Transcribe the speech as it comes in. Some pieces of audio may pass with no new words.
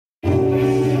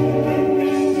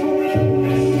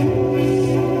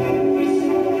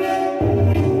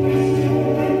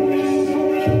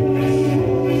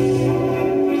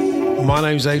My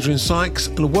name is Adrian Sykes,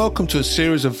 and welcome to a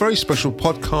series of very special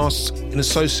podcasts in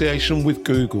association with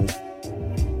Google.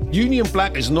 Union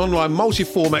Black is an online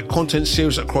multi-format content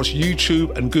series across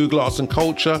YouTube and Google Arts and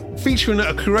Culture, featuring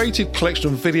a curated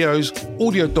collection of videos,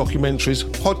 audio documentaries,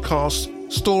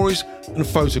 podcasts, stories and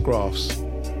photographs.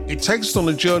 It takes us on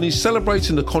a journey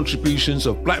celebrating the contributions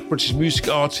of Black British music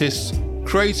artists,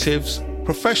 creatives,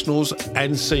 professionals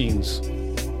and scenes.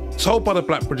 Told by the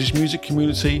Black British music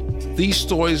community, these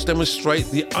stories demonstrate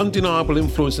the undeniable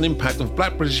influence and impact of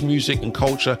Black British music and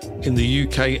culture in the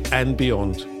UK and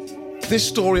beyond. This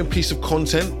story and piece of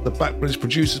content, the Black British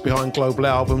producers behind global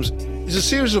albums, is a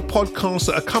series of podcasts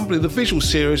that accompany the visual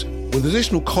series with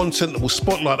additional content that will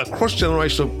spotlight a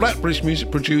cross-generation of Black British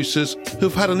music producers who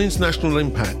have had an international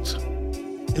impact.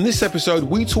 In this episode,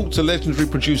 we talk to legendary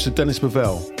producer Dennis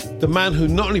Bovell, the man who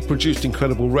not only produced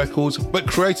incredible records, but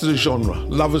created a genre,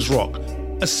 lovers rock,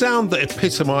 a sound that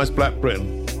epitomised Black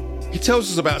Britain. He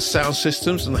tells us about sound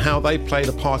systems and how they played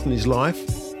a part in his life,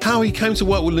 how he came to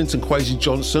work with Linton Kwesi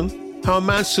Johnson, how a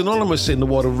man synonymous in the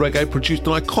world of reggae produced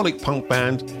an iconic punk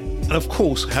band, and of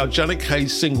course how Janet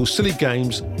Kay's single Silly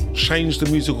Games changed the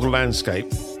musical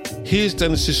landscape. Here's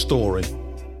Dennis's story.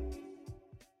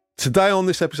 Today on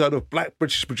this episode of Black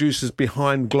British Producers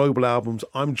Behind Global Albums,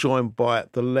 I'm joined by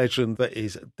the legend that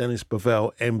is Dennis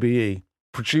Bovell, MBE,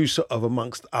 producer of,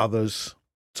 amongst others,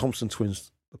 Thompson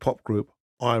Twins, the pop group,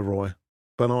 I-Roy,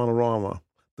 Bananarama,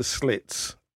 The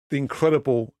Slits, the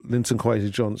incredible Linton Kwesi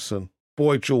Johnson,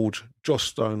 Boy George, Joss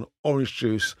Stone, Orange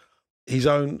Juice, his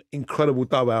own incredible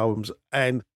dub albums.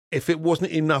 And if it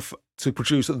wasn't enough to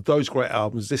produce those great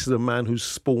albums, this is a man who's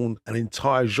spawned an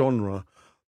entire genre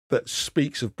that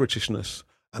speaks of Britishness,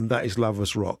 and that is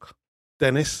lovers rock.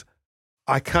 Dennis,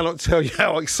 I cannot tell you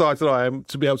how excited I am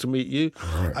to be able to meet you.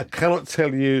 Right. I cannot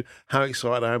tell you how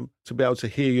excited I am to be able to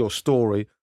hear your story.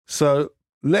 So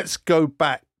let's go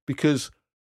back, because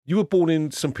you were born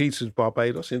in St. Peter's,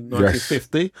 Barbados in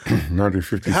 1950. Yes,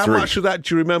 1953. How much of that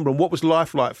do you remember, and what was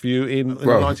life like for you in the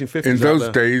 1950s? In those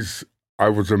days, I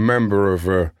was a member of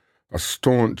a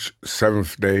staunch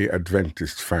Seventh-day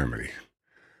Adventist family,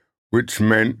 which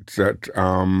meant that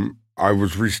I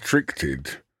was restricted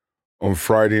on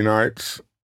Friday nights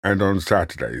and on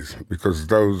Saturdays, because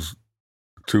those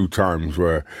two times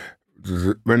were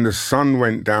when the sun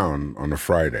went down on a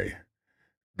Friday,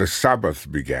 the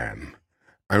Sabbath began.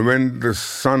 And when the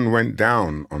sun went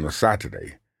down on a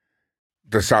Saturday,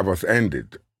 the Sabbath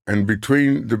ended. And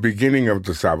between the beginning of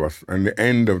the Sabbath and the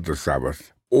end of the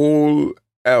Sabbath, all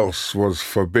else was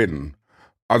forbidden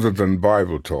other than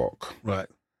Bible talk. Right.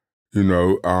 You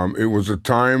know, it was a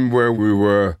time where we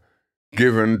were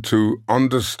given to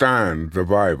understand the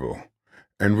Bible.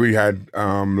 And we had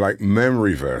like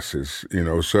memory verses, you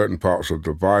know, certain parts of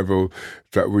the Bible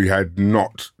that we had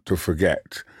not to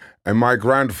forget. And my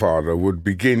grandfather would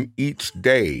begin each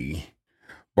day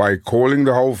by calling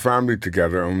the whole family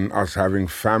together and us having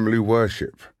family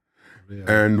worship. Yeah.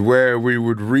 And where we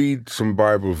would read some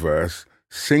Bible verse,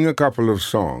 sing a couple of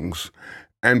songs,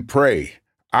 and pray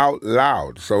out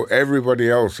loud so everybody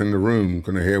else in the room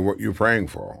can hear what you're praying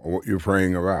for or what you're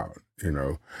praying about, you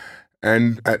know.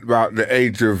 And at about the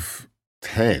age of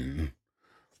 10,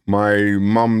 my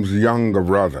mum's younger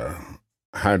brother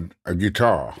had a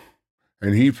guitar.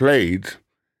 And he played,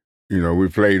 you know, we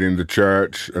played in the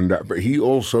church and that, but he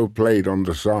also played on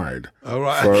the side. Oh,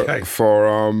 right,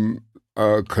 for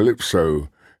calypso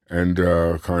and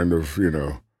kind of, you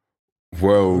know,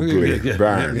 worldly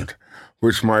band,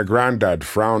 which my granddad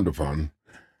frowned upon.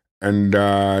 And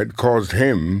it caused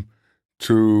him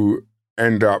to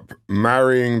end up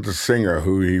marrying the singer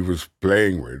who he was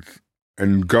playing with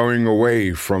and going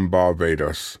away from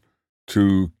Barbados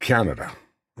to Canada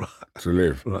to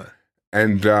live. Right.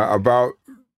 And about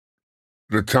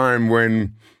the time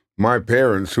when my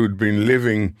parents, who'd been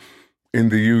living in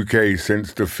the UK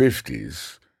since the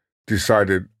 50s,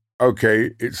 decided,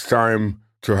 okay, it's time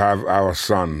to have our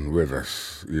son with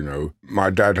us, you know. My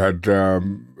dad had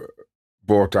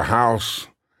bought a house,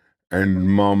 and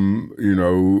Mum, you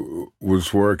know,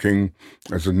 was working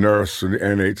as a nurse in the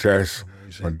NHS.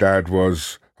 Amazing. My dad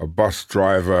was a bus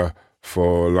driver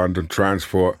for London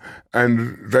Transport,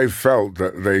 and they felt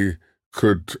that they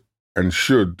could and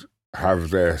should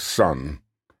have their son,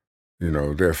 you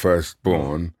know, their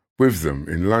firstborn, with them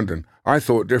in London. I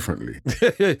thought differently.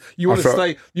 You want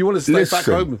to stay back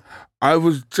home? I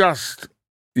was just,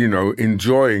 you know,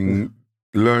 enjoying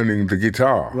learning the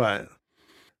guitar. Right.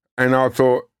 And I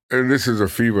thought, and this is a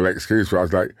feeble excuse, but I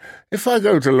was like, if I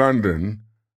go to London,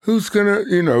 who's going to,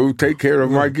 you know, take care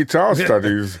of my guitar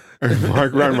studies? And my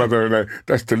grandmother,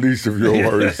 that's the least of your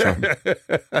worries, son.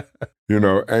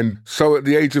 And so at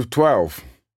the age of 12,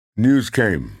 news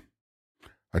came.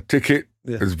 A ticket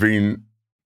has been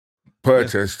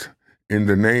purchased in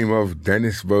the name of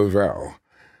Dennis Bovell,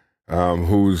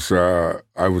 who's,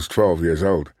 I was 12 years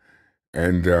old.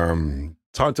 And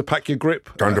time to pack your grip.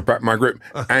 Time to pack my grip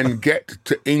and get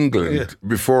to England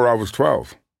before I was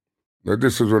 12. Now,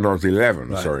 this was when I was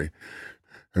 11, sorry.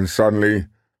 And suddenly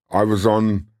I was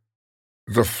on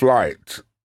the flight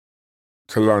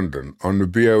to London on the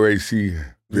BOAC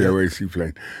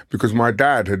plane, because my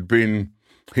dad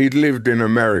he'd lived in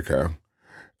America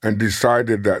and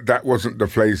decided that wasn't the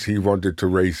place he wanted to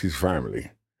raise his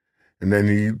family. And then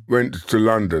he went to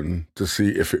London to see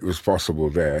if it was possible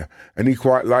there, and he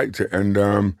quite liked it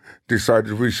and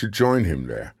decided we should join him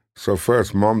there. So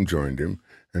first Mum joined him,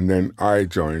 and then I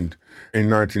joined in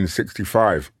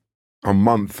 1965, a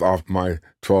month after my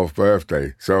 12th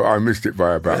birthday. So I missed it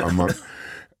by about a month.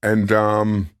 And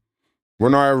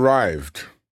when I arrived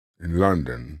in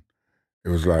London, it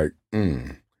was like,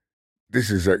 this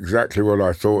is exactly what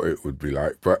I thought it would be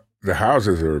like, but the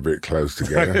houses are a bit close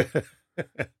together.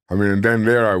 I mean, and then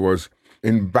there I was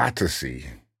in Battersea,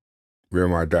 where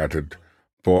my dad had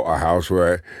bought a house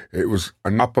where it was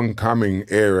an up-and-coming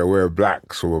area where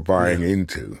blacks were buying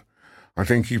into. I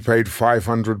think he paid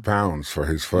 £500 for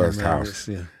his first house.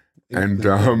 And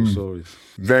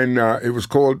then it was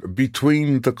called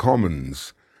Between the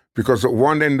Commons, because at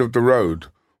one end of the road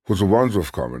was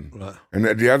Wandsworth Common, and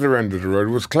at the other end of the road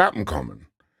was Clapham Common.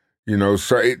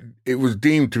 So it was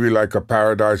deemed to be like a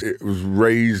paradise. It was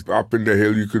raised up in the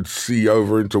hill. You could see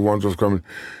over into Wandsworth Common,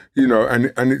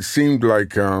 and it seemed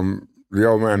like the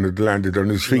old man had landed on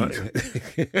his feet.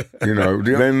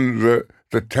 Then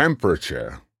the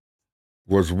temperature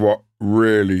was what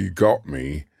really got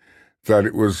me, that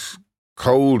it was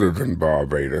colder than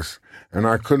Barbados, and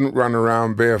I couldn't run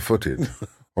around barefooted.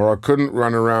 Or I couldn't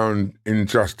run around in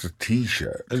just a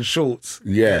T-shirt. And shorts.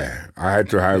 Yeah, I had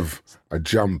to have a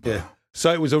jumper. Yeah.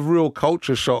 So it was a real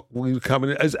culture shock when you come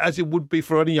in, as it would be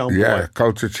for any young boy. Yeah,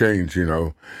 culture change,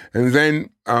 And then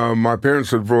my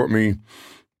parents had brought me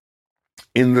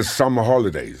in the summer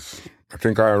holidays. I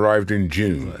think I arrived in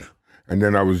June. Right. And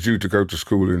then I was due to go to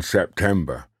school in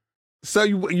September. So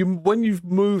you when you've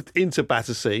moved into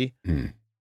Battersea,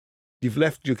 you've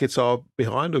left your guitar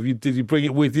behind, or did you bring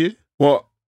it with you? Well,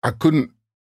 I couldn't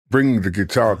bring the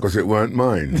guitar because it weren't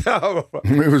mine.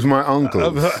 It was my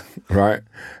uncle's, right?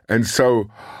 And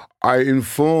so I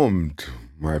informed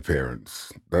my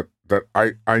parents that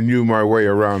I knew my way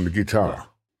around the guitar.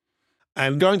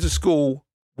 And going to school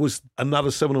was another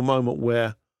seminal moment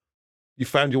where you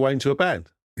found your way into a band.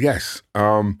 Yes.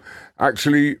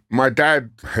 Actually, my dad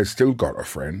has still got a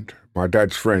friend, my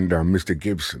dad's friend, Mr.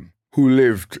 Gibson, who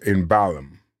lived in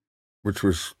Balham, which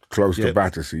was close to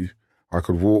Battersea. I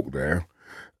could walk there.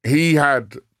 He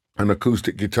had an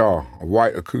acoustic guitar, a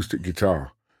white acoustic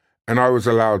guitar, and I was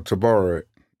allowed to borrow it,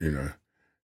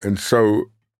 And so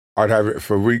I'd have it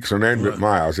for weeks on end at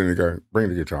my house, and he'd go, bring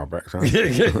the guitar back, son.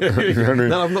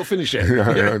 No, I'm not finished yet.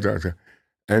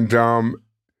 And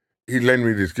he lent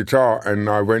me this guitar, and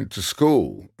I went to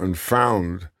school and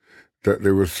found that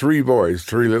there were three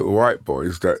little white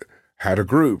boys that had a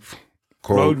group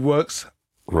called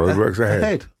Roadworks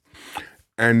Ahead.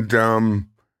 And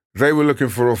they were looking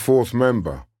for a fourth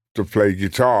member to play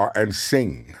guitar and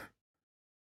sing.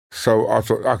 So I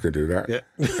thought I could do that. Yeah.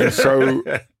 And so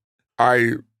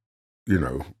I,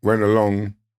 went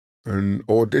along and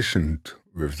auditioned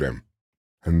with them.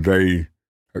 And they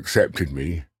accepted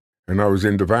me, and I was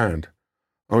in the band.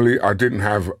 Only I didn't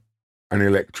have an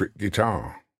electric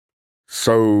guitar.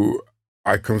 So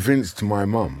I convinced my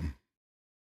mum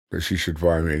that she should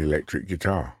buy me an electric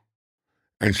guitar.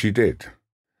 And she did.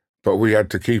 But we had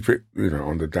to keep it,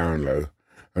 on the down low.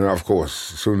 And of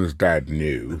course, as soon as Dad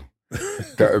knew,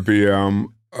 that would be a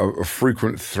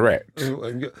frequent threat.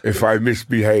 If I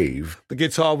misbehaved, the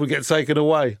guitar would get taken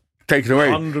away.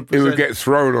 100%. It would get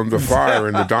thrown on the fire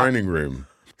in the dining room.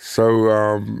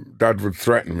 So Dad would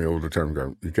threaten me all the time,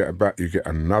 going, you get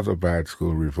another bad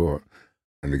school report,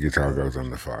 and the guitar goes on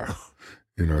the fire.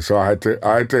 So I had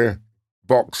to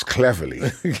box cleverly.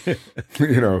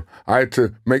 I had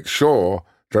to make sure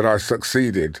that I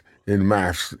succeeded in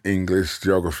maths, English,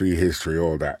 geography, history,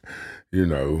 all that,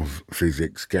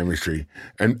 physics, chemistry,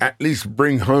 and at least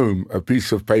bring home a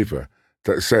piece of paper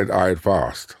that said I had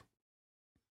passed.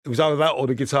 It was either that or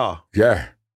the guitar. Yeah.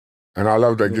 And I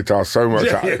love that guitar so much.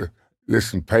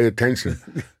 Listen, pay attention.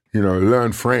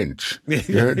 Learn French.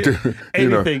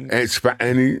 Anything.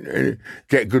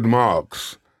 Get good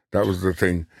marks. That was the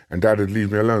thing. And Dad would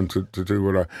leave me alone to do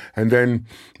what I... And then,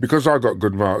 because I got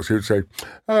good marks, he would say,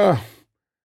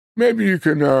 maybe you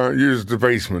can use the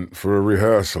basement for a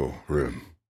rehearsal room.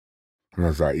 And I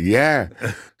was like, yeah.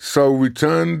 So we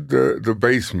turned the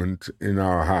basement in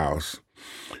our house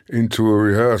into a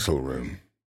rehearsal room.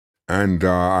 And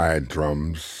I had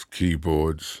drums,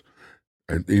 keyboards,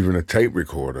 and even a tape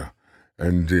recorder.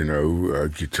 And,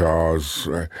 guitars,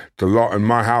 the lot. And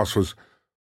my house was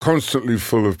constantly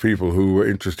full of people who were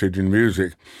interested in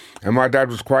music. And my dad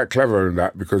was quite clever in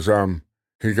that because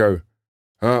he'd go,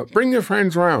 bring your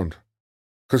friends round.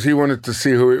 Because he wanted to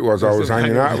see who it was I was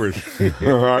hanging out with.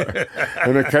 Right?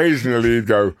 And occasionally he'd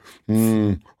go,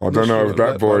 I don't know if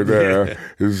that boy there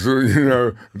is,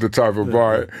 the type of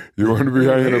boy you want to be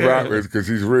hanging about with because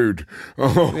he's rude or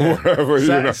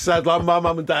whatever. Sad like my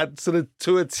mum and dad sort of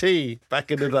to a T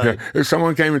back in the day. Yeah. If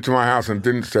someone came into my house and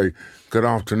didn't say good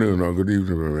afternoon or good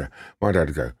evening, my dad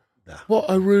would go, what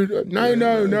a rude...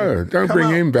 No, don't bring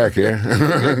him back here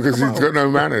because he's got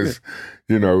no manners,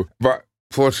 But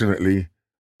fortunately...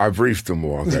 I briefed them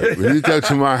all. Okay? When you go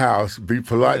to my house, be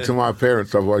polite to my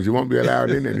parents, otherwise you won't be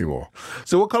allowed in anymore.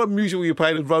 So what kind of music were you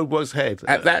playing at Roadworks Head?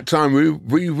 At that time,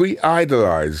 we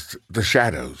idolised the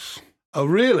Shadows. Oh,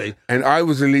 really? And I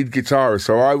was the lead guitarist,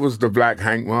 so I was the Black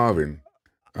Hank Marvin.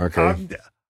 Okay.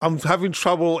 I'm having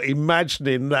trouble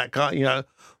imagining that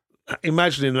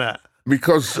imagining that.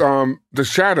 Because the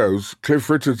Shadows, Cliff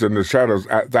Richards and the Shadows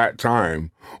at that time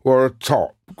were a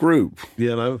top group.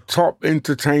 Top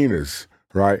entertainers.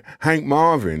 Right, Hank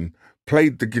Marvin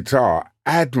played the guitar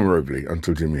admirably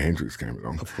until Jimi Hendrix came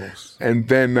along. Of course. And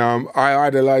then I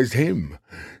idolized him,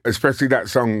 especially that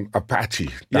song Apache.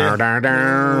 Yeah. And I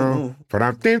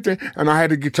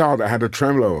had a guitar that had a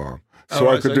tremolo on, so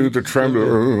I could do the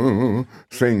tremolo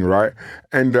thing, right?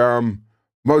 And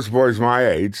most boys my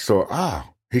age thought,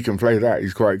 he can play that.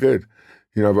 He's quite good,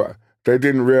 but they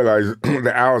didn't realize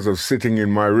the hours of sitting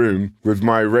in my room with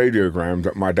my radiogram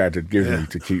that my dad had given me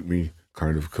to keep me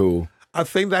kind of cool. I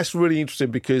think that's really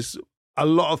interesting because a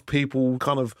lot of people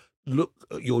kind of look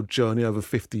at your journey over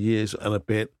 50 years and a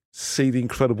bit, see the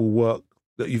incredible work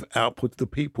that you've output to the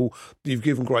people that you've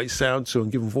given great sound to and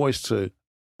given voice to.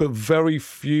 But very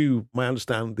few may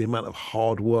understand the amount of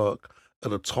hard work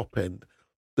at the top end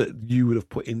that you would have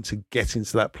put into getting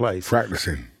to that place.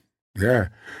 Practicing, yeah.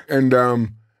 And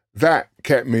that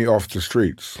kept me off the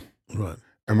streets. Right.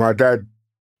 And my dad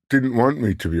didn't want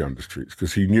me to be on the streets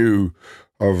because he knew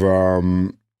of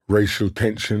racial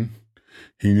tension.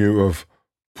 He knew of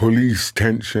police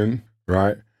tension,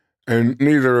 right? And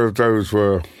neither of those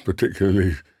were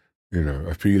particularly,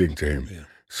 appealing to him. Yeah.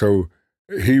 So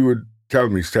he would tell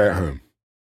me, stay at home.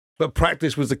 But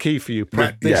practice was the key for you.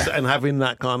 Practice and having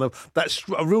that kind of, that's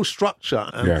a real structure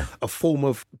and a form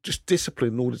of just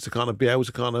discipline in order to kind of be able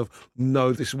to kind of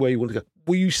know this is where you want to go.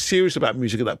 Were you serious about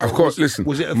music at that point? Of course, listen,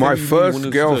 my first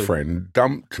girlfriend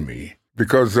dumped me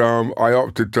because I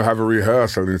opted to have a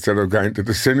rehearsal instead of going to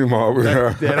the cinema with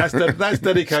her. Yeah, that's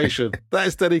dedication.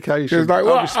 That's dedication. She was like,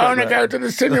 what? I want to go to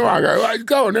the cinema. I go, right,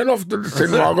 go and then off to the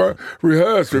cinema. I go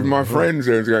rehearse with my friends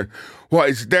and going, what,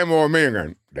 it's them or me? I'm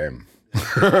going, them.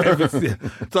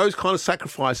 Those kind of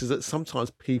sacrifices that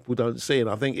sometimes people don't see, and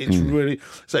I think it's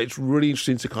really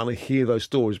interesting to kind of hear those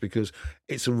stories because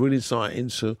it's a real insight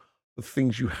into the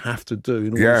things you have to do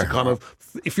in order to kind of,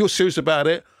 if you're serious about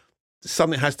it,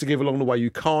 something has to give along the way.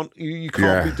 You can't be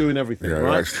doing everything. Yeah,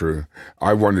 right? That's true.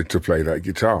 I wanted to play that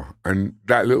guitar, and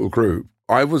that little group,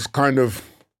 I was kind of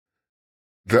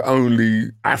the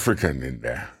only African in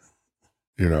there,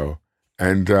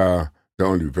 and the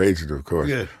only Bajan, of course.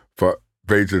 Yeah. But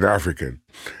Bajan African.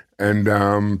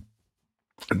 And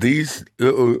these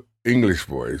little English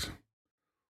boys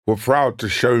were proud to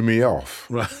show me off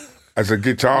as a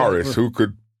guitarist who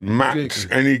could match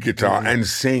any guitar and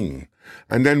sing.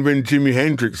 And then when Jimi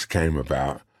Hendrix came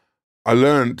about, I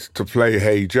learned to play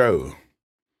Hey Joe.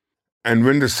 And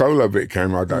when the solo bit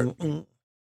came out,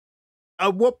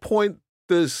 at what point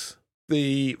does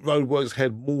the Roadworks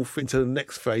Head morph into the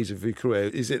next phase of your career?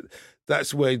 Is it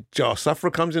that's where Jar Sufferer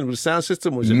comes in with the sound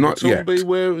system? Was it not yet?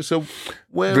 Where?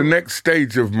 The next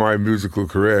stage of my musical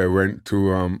career went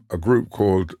to a group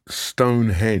called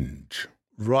Stonehenge.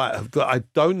 Right, I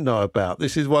don't know about.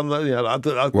 This is one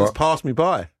that it's passed me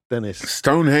by, Dennis.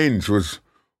 Stonehenge was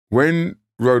when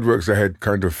Roadworks Ahead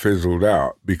kind of fizzled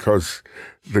out because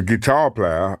the guitar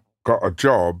player got a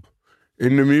job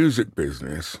in the music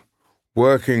business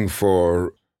working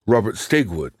for Robert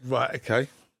Stigwood. Right, okay.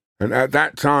 And at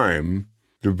that time,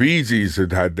 the Bee Gees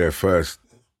had had their first,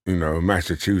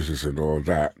 Massachusetts and all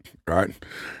that, right?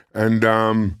 And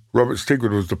Robert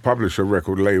Stigwood was the publisher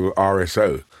record label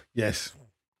RSO. Yes.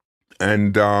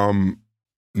 And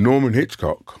Norman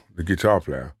Hitchcock, the guitar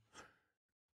player,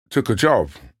 took a job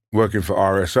working for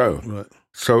RSO. Right.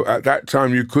 So at that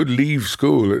time, you could leave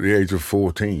school at the age of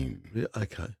 14. Yeah,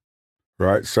 okay.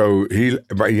 Right? So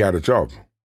but he had a job.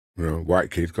 You know,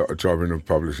 white kid got a job in a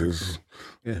publisher's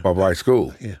bye-bye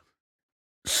school. Yeah.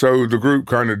 So the group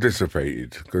kind of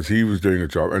dissipated because he was doing a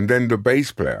job. And then the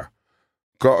bass player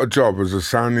got a job as a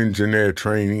sound engineer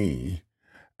trainee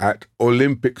at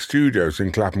Olympic Studios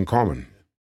in Clapham Common.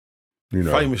 You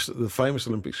know, The famous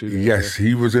Olympic studio. yes,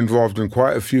 he was involved in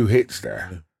quite a few hits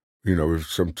there, you know, with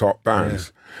some top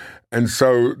bands. And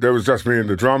so there was just me and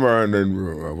the drummer, and then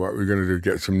what we're going to do,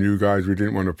 get some new guys. We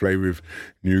didn't want to play with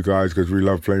new guys because we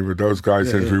loved playing with those guys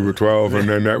since we were 12, and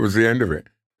then that was the end of it.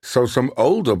 So some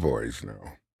older boys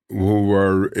now, who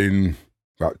were in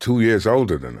about 2 years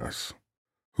older than us,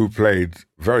 who played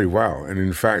very well. And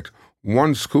in fact,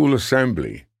 one school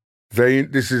assembly,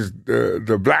 this is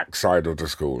the black side of the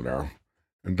school now,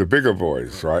 and the bigger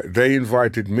boys, right? They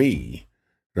invited me.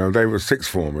 Now, they were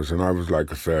sixth formers, and I was like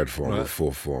a third former,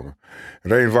 fourth former.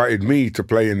 And they invited me to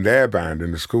play in their band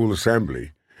in the school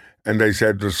assembly. And they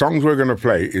said, the songs we're going to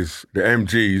play is the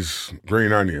MG's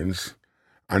Green Onions,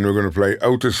 and we're going to play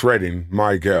Otis Redding,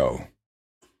 My Girl.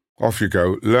 Off you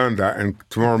go, learn that, and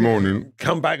tomorrow morning...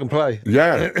 Come back and play.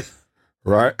 Yeah,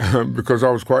 right? Because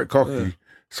I was quite cocky. Yeah.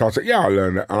 So I said, I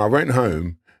learned that. And I went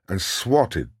home and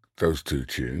swatted those two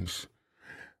tunes.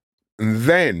 And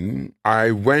then I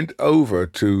went over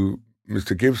to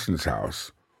Mr. Gibson's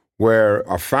house where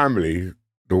a family,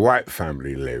 the White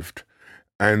family, lived.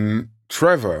 And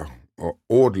Trevor, or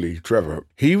Audley Trevor,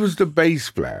 he was the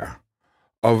bass player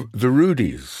of the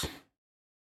Rudies,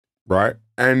 right?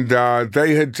 And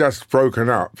they had just broken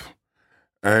up,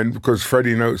 and because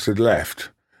Freddie Notes had left,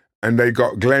 and they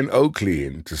got Glenn Oakley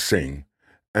in to sing,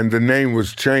 and the name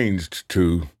was changed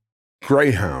to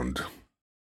Greyhound.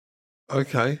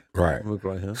 Okay. Right.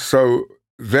 Greyhound. So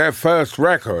their first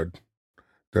record,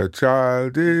 The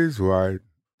Child is White.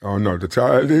 Oh, no, The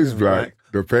Child is Black.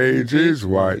 The page is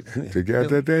white.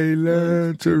 Together they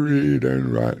learn to read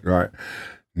and write. Right.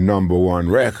 Number one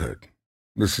record.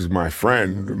 This is my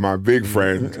friend, my big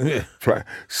friend.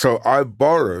 So I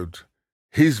borrowed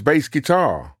his bass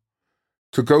guitar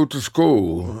to go to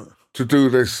school to do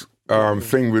this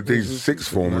thing with these sixth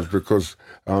formers because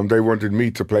they wanted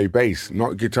me to play bass,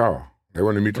 not guitar. They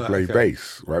wanted me to play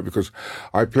bass, right? Because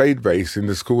I played bass in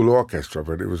the school orchestra,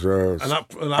 but it was an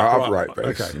upright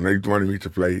bass. Okay. And they wanted me to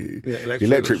play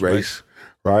electric bass,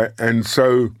 right? And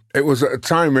so it was at a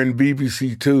time when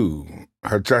BBC Two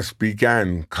had just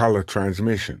began colour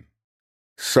transmission.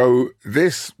 So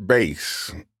this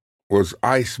bass was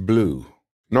ice blue,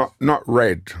 not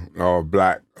red or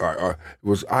black. It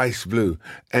was ice blue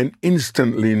and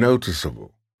instantly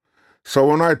noticeable. So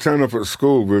when I turn up at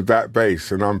school with that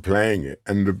bass and I'm playing it,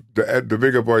 and the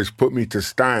bigger boys put me to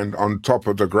stand on top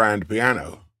of the grand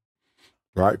piano,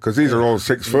 right? Because these are all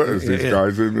 6-footers, these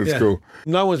guys in the school.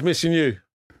 No one's missing you.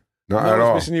 Not at all. No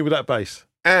one's missing you with that bass.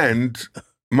 And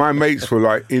my mates were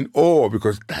like in awe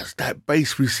because that's that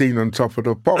bass we seen on top of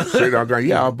the box. And I'm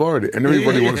going, I borrowed it. And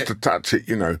everybody wants to touch it,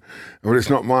 you know. But it's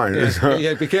not mine.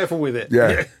 Yeah, be careful with it.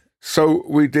 Yeah. So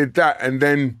we did that. And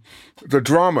then the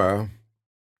drummer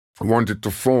wanted to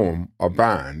form a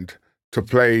band to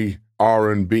play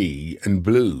R&B and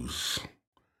blues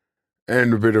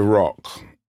and a bit of rock.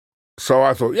 So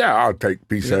I thought, I'll take a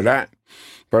piece of that.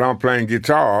 But I'm playing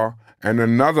guitar, and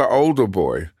another older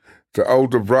boy, the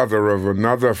older brother of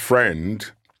another friend,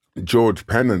 George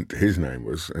Pennant, his name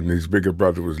was, and his bigger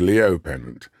brother was Leo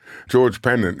Pennant. George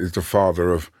Pennant is the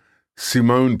father of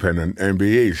Simone Pennant,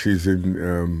 MBE. She's in,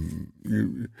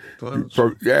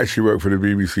 she worked for the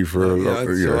BBC for a lot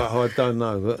of years. I don't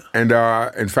know. But... And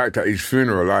in fact, at his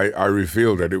funeral, I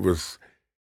revealed that it was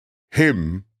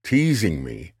him teasing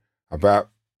me about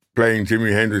playing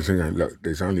Jimi Hendrix and going, look,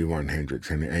 there's only one Hendrix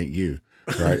and it ain't you,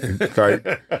 right? It's like,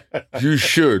 you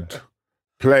should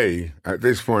play, at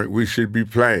this point, we should be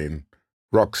playing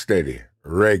rocksteady,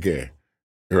 reggae,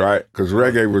 right? Because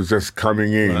reggae was just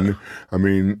coming in. Right. I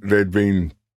mean, they'd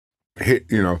been hit,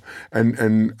 you know,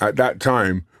 and at that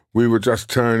time, we were just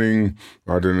turning,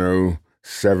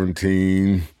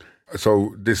 17.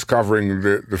 So discovering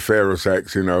the fairer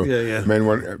sex, you know, men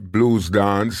want blues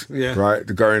dance, right?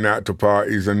 Going out to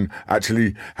parties and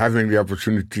actually having the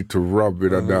opportunity to rub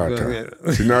with a daughter.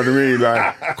 You know what I mean?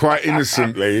 Like quite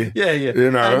innocently.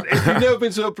 You know. And if you've never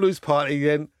been to a blues party,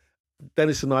 then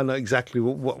Dennis and I know exactly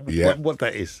what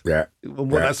that is. Yeah. And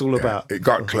what that's all about. It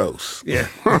got close. Yeah.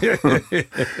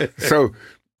 So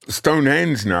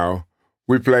Stonehenge now,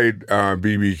 we played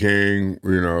B.B. King,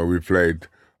 you know, we played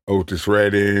Otis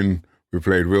Redding, We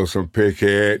played Wilson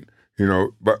Pickett,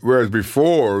 but whereas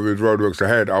before with Roadworks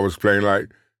Ahead, I was playing like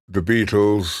the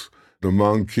Beatles, the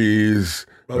Monkees,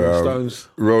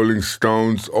 Rolling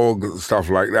Stones, all stuff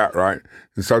like that, right?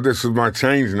 And so this was my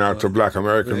change now to Black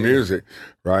American music,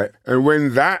 right? And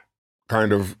when that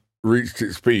kind of reached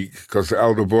its peak, because the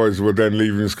elder boys were then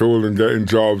leaving school and getting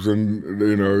jobs and,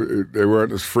 they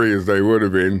weren't as free as they would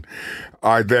have been,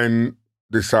 I then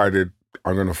decided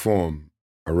I'm going to form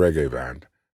a reggae band.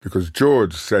 Because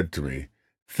George said to me,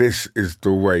 this is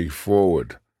the way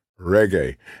forward,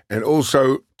 reggae. And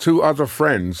also 2 other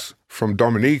friends from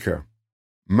Dominica,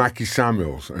 Mackie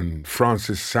Samuels and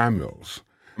Francis Samuels.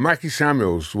 Mackie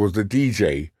Samuels was the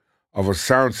DJ of a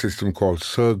sound system called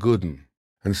Sir Gooden.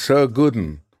 And Sir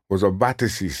Gooden was a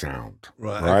Battersea sound.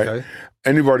 Right? Okay.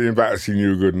 Anybody in Battersea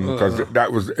knew Gooden, because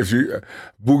that was, if you,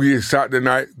 Boogie Saturday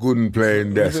night, Gooden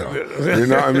playing their song. You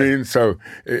know what I mean? So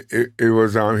it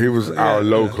was, he was our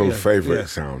local favourite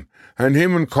sound. And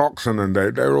him and Coxon, and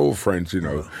they're all friends,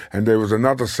 And there was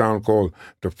another sound called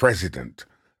The President.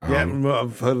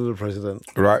 I've heard of The President.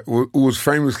 Right, who was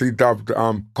famously dubbed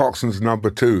Coxon's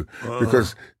number 2,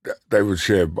 because they would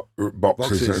share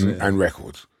boxes and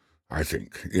records, I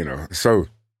think, So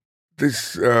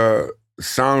this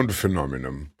sound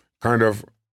phenomenon kind of,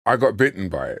 I got bitten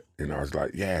by it. I was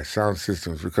like, yeah, sound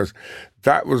systems, because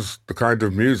that was the kind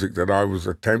of music that I was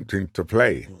attempting to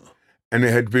play. And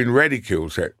it had been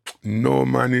ridiculed, said, no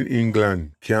man in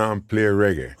England can play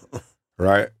reggae,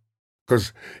 right?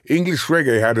 Because English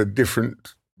reggae had a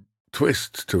different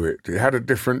twist to it. It had a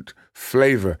different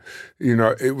flavour.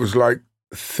 It was like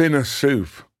thinner soup.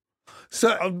 So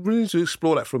I really need to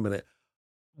explore that for a minute.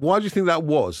 Why do you think that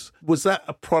was? Was that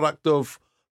a product of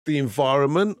the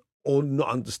environment, or not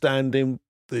understanding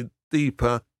the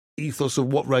deeper ethos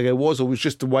of what reggae was, or was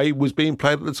just the way it was being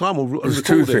played at the time? There's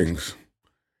 2 things.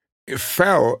 It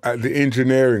fell at the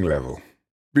engineering level,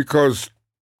 because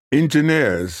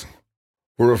engineers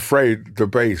were afraid the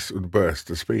bass would burst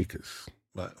the speakers.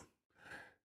 Right.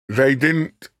 They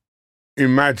didn't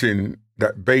imagine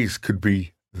that bass could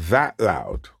be that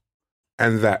loud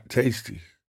and that tasty,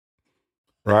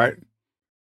 right?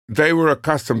 They were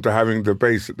accustomed to having the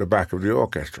bass at the back of the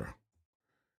orchestra.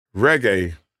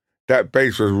 Reggae, that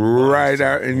bass was right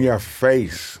out in your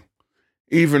face,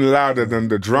 even louder than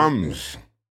the drums.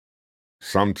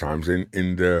 Sometimes in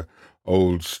the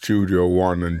old Studio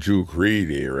One and Duke Reed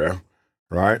era,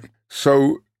 right?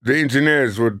 So the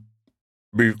engineers would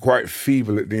be quite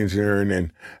feeble at the engineering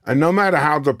end. And no matter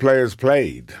how the players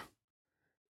played,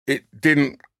 it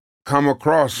didn't come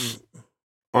across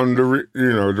on the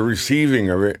receiving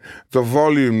of it. The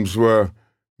volumes were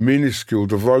minuscule.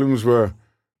 The volumes were,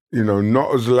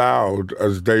 not as loud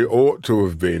as they ought to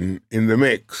have been in the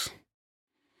mix.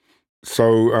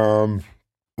 So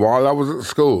while I was at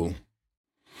school,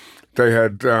 they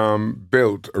had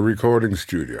built a recording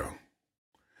studio.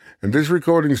 And this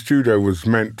recording studio was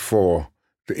meant for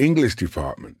the English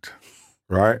department,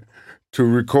 right? To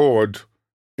record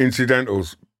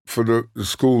incidentals for the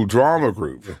school drama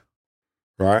group,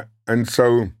 right? And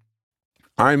so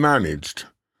I managed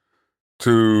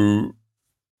to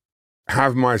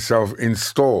have myself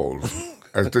installed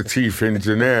as the chief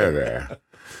engineer there,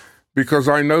 because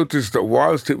I noticed that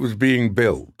whilst it was being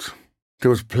built, there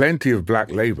was plenty of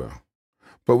black labour.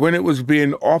 But when it was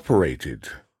being operated,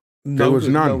 there was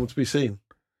none. No one to be seen.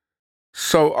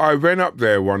 So I went up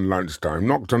there one lunchtime,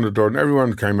 knocked on the door, and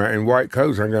everyone came out in white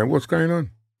coats. I'm going, what's going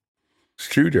on?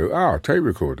 Studio, tape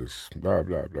recorders, blah,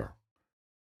 blah, blah.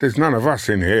 There's none of us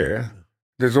in here.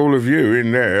 There's all of you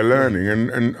in there learning,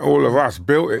 and all of us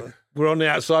built it. We're on the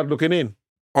outside looking in.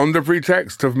 On the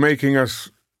pretext of making us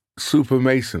super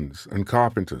masons and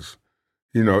carpenters,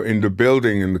 in the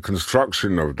building and the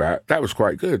construction of that was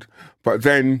quite good. But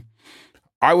then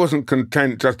I wasn't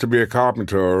content just to be a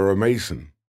carpenter or a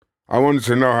mason. I wanted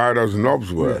to know how those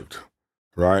knobs worked,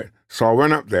 right? So I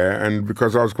went up there, and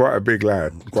because I was quite a big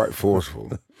lad, quite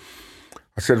forceful,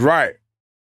 I said, right,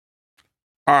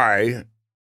 I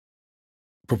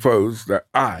propose that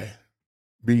I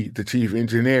be the chief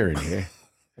engineer in here.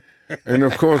 And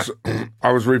of course,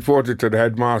 I was reported to the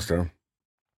headmaster.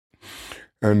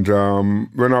 And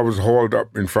when I was hauled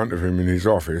up in front of him in his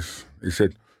office, he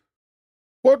said,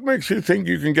 what makes you think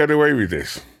you can get away with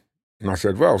this? And I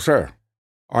said, well, sir,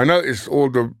 I noticed all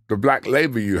the black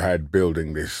labour you had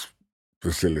building this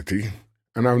facility,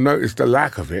 and I've noticed the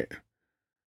lack of it,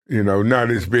 now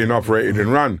that it's being operated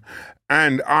and run.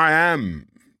 And I am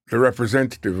the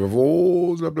representative of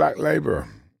all the black labour.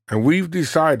 And we've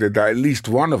decided that at least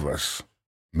one of us,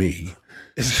 me,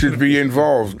 should be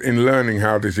involved in learning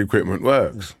how this equipment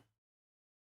works.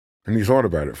 And he thought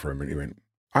about it for a minute. He went,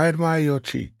 I admire your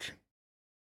cheek.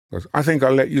 I think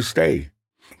I'll let you stay.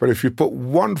 But if you put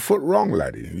 1 foot wrong,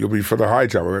 laddie, you'll be for the high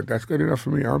jump. I went, that's good enough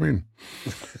for me. I'm in.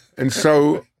 And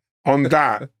so on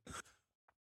that,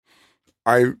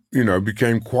 I,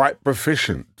 became quite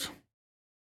proficient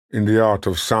in the art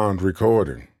of sound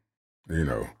recording,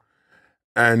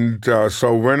 And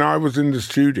so when I was in the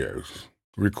studios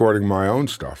recording my own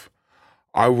stuff,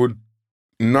 I would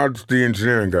nudge the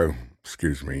engineer and go,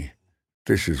 excuse me,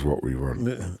 this is what we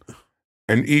want.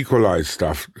 And equalize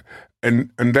stuff.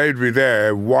 And they'd be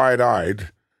there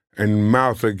wide-eyed and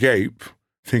mouth agape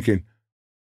thinking,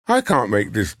 I can't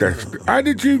make this desk. How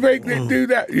did you make it do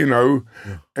that?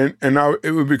 And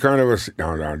it would be kind of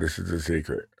no, this is a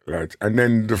secret. Right? And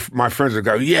then my friends would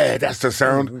go, yeah, that's the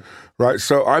sound. Right?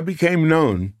 So I became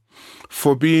known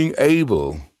for being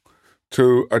able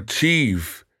to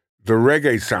achieve the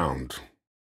reggae sound.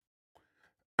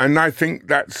 And I think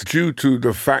that's due to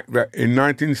the fact that in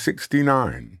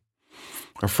 1969,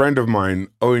 a friend of mine,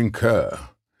 Owen Kerr,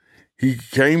 he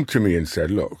came to me and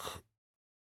said, look,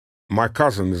 my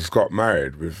cousin has got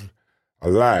married with a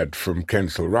lad from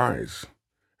Kensal Rise,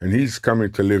 and he's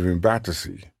coming to live in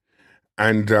Battersea.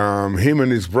 And him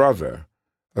and his brother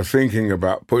are thinking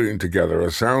about putting together a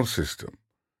sound system.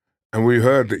 And we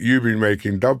heard that you've been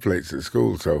making dub plates at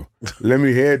school, so let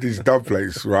me hear these dub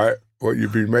plates, right, what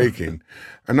you've been making.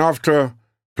 And after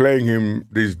playing him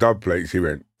these dub plates, he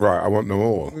went, right, I want them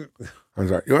all. I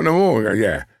was like, you want them all? Go,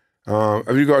 yeah.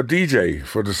 Have you got a DJ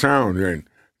for the sound? He went,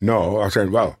 no. I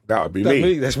said, well, that would be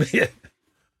me. That's me, yeah.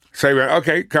 So he went,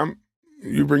 okay, come.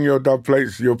 You bring your dub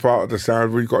plates, you're part of the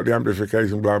sound, we've got the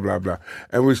amplification, blah, blah, blah.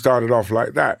 And we started off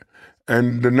like that.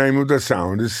 And the name of the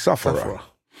sound is Sufferer.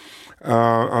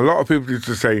 A lot of people used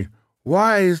to say,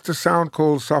 why is the sound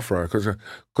called Sufferer?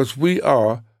 Because we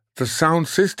are the sound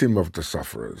system of the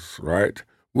sufferers, right?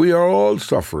 We are all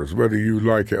sufferers, whether you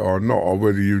like it or not, or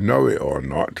whether you know it or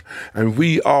not. And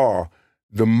we are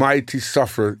the mighty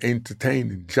sufferers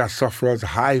entertaining, just sufferers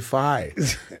high-fi,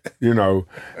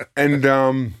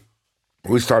 And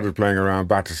we started playing around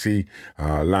Battersea,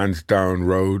 Lansdowne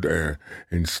Road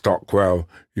in Stockwell,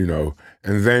 and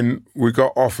then we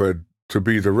got offered to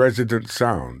be the resident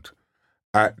sound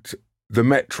at the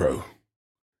Metro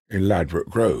in Ladbroke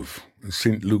Grove,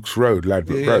 St. Luke's Road,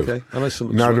 Ladbroke Grove. Okay. I know St.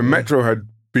 Luke's Road, the Metro had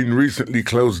been recently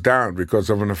closed down because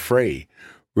of an affray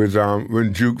with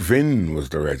when Duke Vin was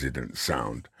the resident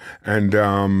sound. And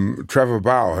Trevor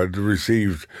Bow had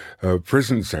received a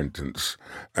prison sentence.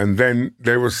 And then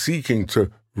they were seeking to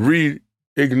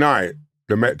reignite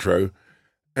the Metro,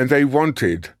 and they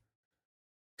wanted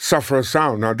Sufferer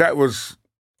sound. Now, that was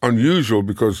unusual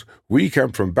because we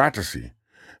came from Battersea.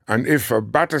 And if a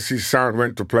Battersea sound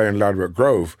went to play in Ladbroke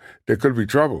Grove, there could be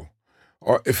trouble.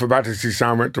 Or if a Battersea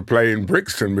sound went to play in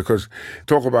Brixton, because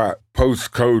talk about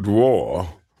post-Code War,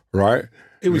 right?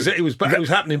 It was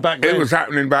happening back then. It was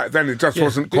happening back then. It just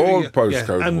wasn't called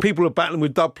post-Code War. And people are battling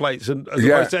with dub plates and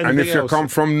and if you come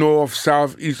from north,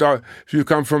 south, east, if you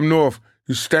come from north,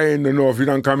 you stay in the north. You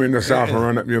don't come in the south and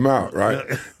run up your mouth, right?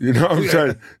 Yeah. You know what I'm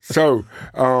saying? So,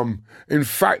 in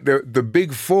fact, the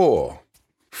Big Four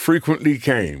frequently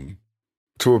came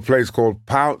to a place called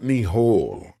Poultney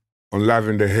Hall on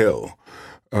Lavender Hill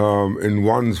in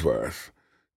Wandsworth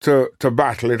to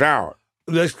battle it out.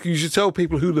 You should tell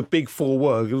people who the Big Four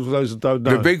were, for those that don't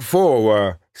know. The Big Four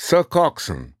were Sir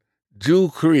Coxon,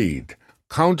 Duke Reid,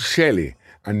 Count Shelley,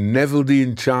 and Neville the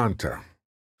Enchanter.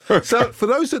 So for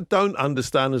those that don't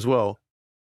understand as well,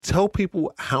 tell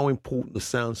people how important the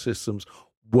sound systems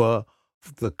were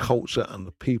for the culture and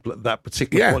the people at that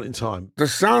particular point in time. The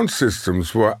sound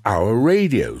systems were our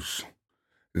radios.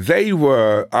 They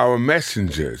were our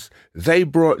messengers. They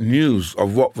brought news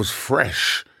of what was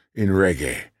fresh in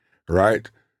reggae, right?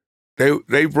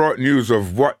 They brought news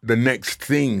of what the next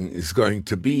thing is going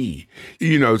to be.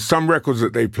 Some records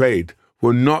that they played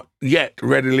were not yet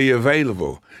readily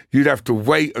available. You'd have to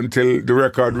wait until the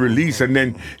record released, and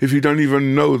then if you don't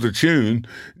even know the tune,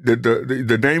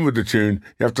 the name of the tune,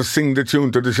 you have to sing the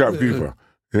tune to the shopkeeper.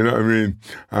 You know what I mean?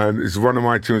 And it's one of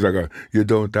my tunes. I go, you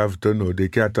don't have to know the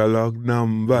catalog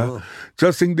number.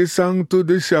 Just sing the song to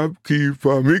the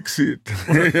shopkeeper, mix it.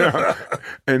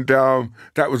 And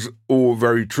that was all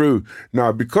very true.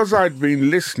 Now, because I'd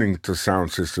been listening to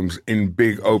sound systems in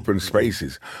big open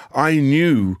spaces, I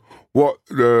knew what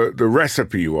the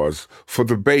recipe was for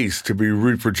the bass to be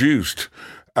reproduced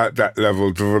at that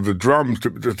level, for the drums, to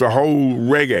the whole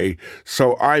reggae.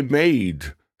 So I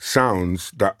made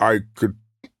sounds that I could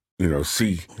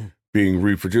see being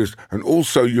reproduced. And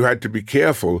also you had to be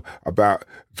careful about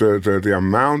the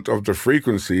amount of the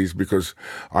frequencies, because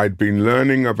I'd been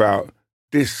learning about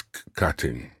disc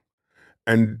cutting.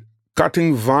 And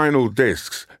cutting vinyl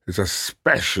discs is a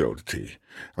specialty.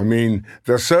 I mean,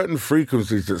 there are certain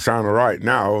frequencies that sound all right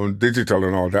now on digital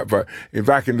and all that, but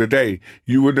back in the day,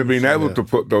 you wouldn't have been able to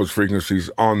put those frequencies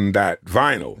on that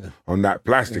vinyl, on that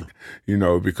plastic,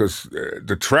 because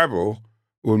the treble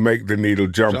will make the needle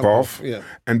jump off. Yeah.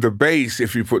 And the bass,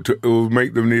 if you it will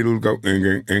make the needle go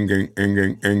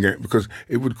because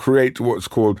it would create what's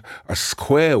called a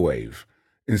square wave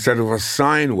instead of a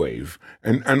sine wave.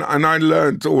 And I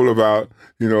learned all about,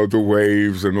 the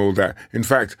waves and all that. In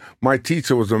fact, my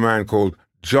teacher was a man called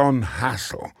John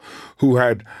Hassel, who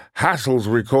had Hassel's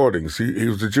recordings. He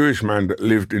was a Jewish man that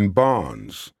lived in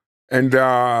Barnes. And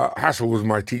Hassel was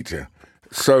my teacher.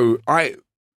 So I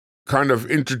kind of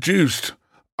introduced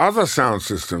other sound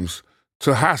systems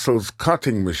to Hassel's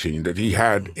cutting machine that he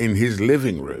had in his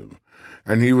living room.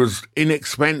 And he was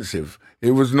inexpensive.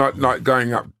 It was not like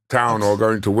going uptown or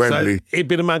going to Wembley. So he'd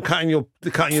been a man cutting your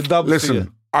dubs.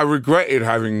 Listen, I regretted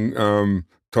having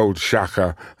told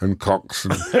Shaka and Cox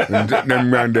and them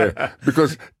man there,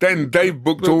 because then they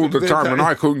booked all the time and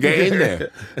I couldn't get in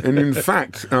there. And in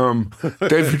fact,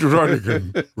 David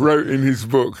Rodigan wrote in his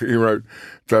book, he wrote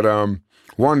that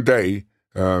one day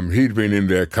he'd been in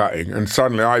there cutting, and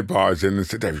suddenly I barged in and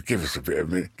said, David, give us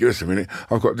a minute.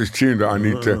 I've got this tune that I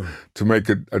need to make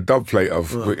a dub plate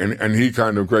of. And he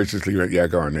kind of graciously went, yeah,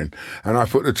 go on then. And I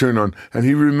put the tune on, and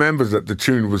he remembers that the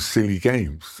tune was Silly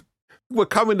Games. We're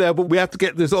coming there, but we have to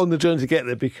get this on the journey to get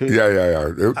there because... Yeah.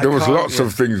 There was lots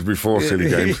of things before Silly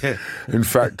Games. Yeah. In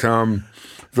fact,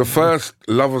 the first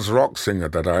lovers rock singer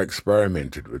that I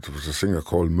experimented with was a singer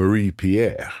called Marie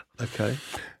Pierre. Okay.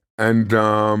 And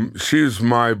she was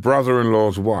my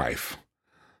brother-in-law's wife.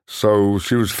 So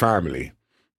she was family.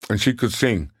 And she could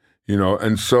sing,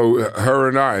 And so her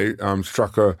and I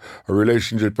struck a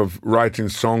relationship of writing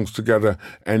songs together.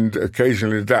 And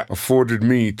occasionally that afforded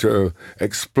me to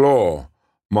explore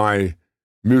my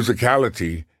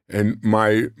musicality and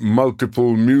my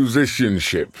multiple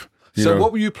musicianship. So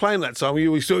what were you playing that time?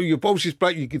 You're obviously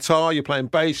playing your guitar, you're playing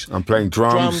bass. I'm playing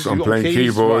drums, I'm playing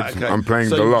keyboards, right, okay. I'm playing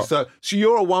the lot. So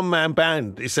you're a one-man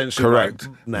band, essentially. Correct.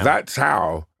 Right now. That's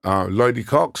how Lloydie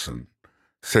Coxon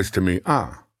says to me,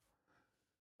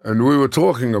 and we were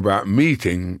talking about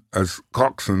meeting as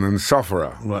Coxon and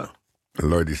Sufferer. Right. And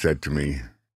Lloydie said to me,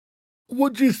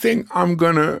 would you think I'm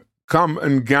going to come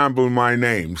and gamble my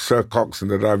name, Sir Coxon,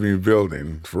 that I've been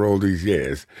building for all these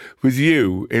years, with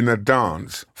you in a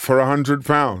dance for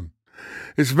 £100?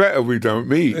 It's better we don't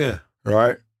meet,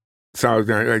 right? So I was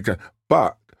going,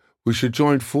 but we should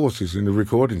join forces in the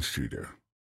recording studio.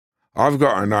 I've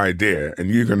got an idea, and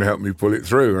you're going to help me pull it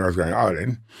through. And I was going,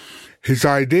 then. His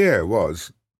idea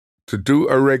was to do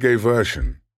a reggae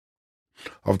version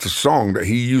of the song that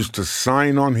he used to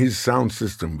sign on his sound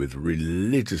system with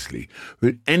religiously.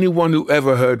 With anyone who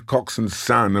ever heard Coxon's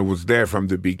sound and was there from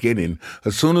the beginning,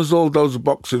 as soon as all those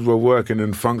boxes were working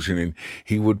and functioning,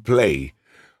 he would play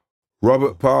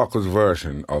Robert Parker's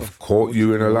version of Caught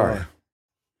You in a Lie.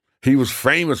 He was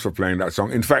famous for playing that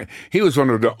song. In fact, he was one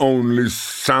of the only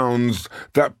sounds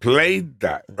that played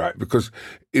that, right? Because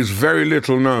it's very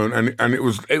little known, and it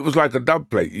was like a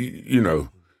dub plate,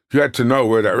 You had to know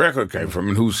where that record came from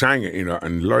and who sang it,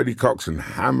 and Lloydie Coxon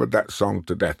hammered that song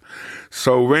to death.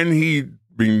 So when he'd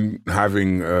been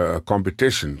having a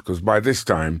competition, because by this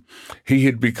time he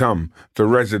had become the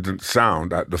resident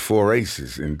sound at the Four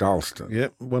Aces in Dalston.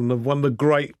 Yep, one of the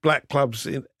great black clubs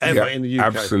ever in the UK.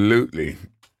 Absolutely.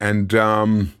 And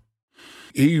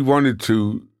he wanted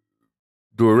to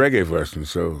do a reggae version,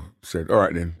 so said, all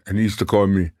right then. And he used to call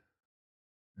me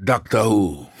Doctor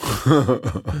Who.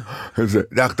 He said,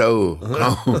 Doctor Who,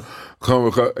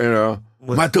 come,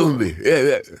 Matumbi.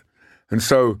 Yeah. And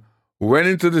so went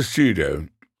into the studio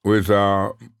with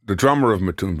the drummer of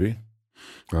Matumbi,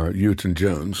 Houghton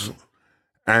Jones,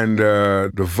 and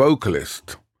the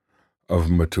vocalist of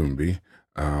Matumbi,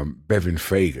 Bevan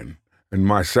Fagan, and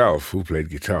myself, who played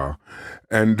guitar.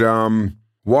 And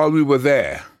while we were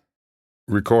there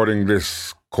recording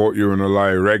this Caught You in a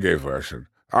Lie reggae version,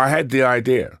 I had the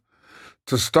idea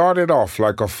to start it off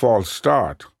like a false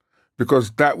start,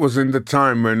 because that was in the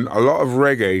time when a lot of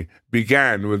reggae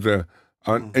began with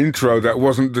an intro that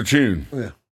wasn't the tune.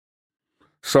 Yeah.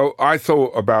 So I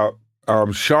thought about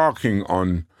sharking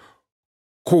on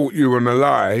Caught You in a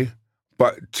Lie,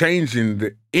 but changing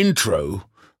the intro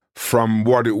from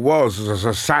what it was as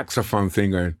a saxophone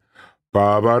thing going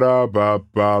ba ba da ba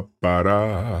ba ba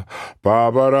da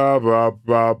ba ba da ba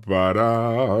ba ba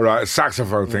da, right,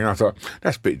 saxophone thing. I thought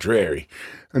that's a bit dreary,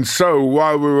 and so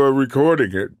while we were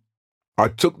recording it, I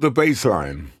took the bass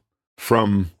line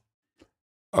from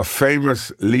a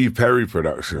famous Lee Perry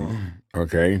production,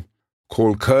 okay,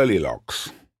 called Curly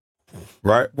Locks,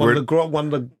 right? One of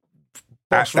the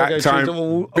At that time,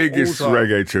 biggest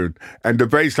reggae tune. And the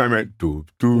bass line went do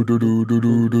do do do do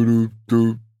do do do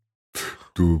do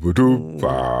do do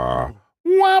ba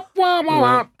wap wap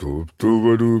wap do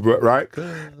do do, right?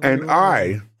 And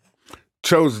I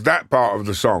chose that part of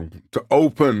the song to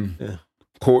open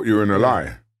Caught You in a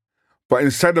Lie. But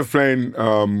instead of playing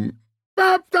and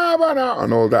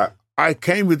all that, I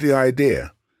came with the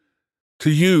idea to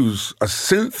use a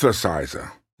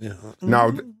synthesizer. Yeah.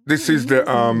 Now, this is the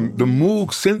Moog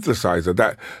synthesizer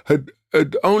that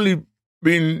had only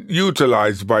been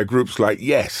utilized by groups like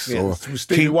Yes or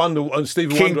Stevie Wonder at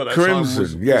that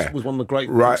Crimson, time was one of the great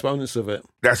exponents of it.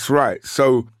 That's right.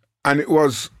 So, and it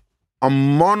was a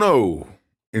mono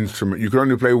instrument. You could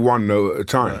only play one note at a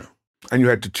time, and you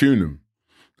had to tune them.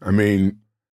 I mean,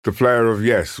 the player of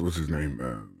Yes, what's his name?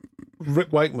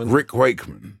 Rick Wakeman.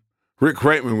 Rick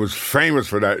Wakeman was famous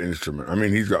for that instrument. I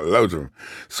mean, he's got loads of them.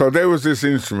 So there was this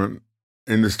instrument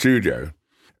in the studio,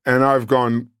 and I've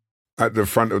gone at the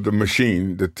front of the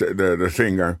machine, the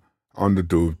thing going on the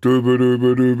doob, doob, doob,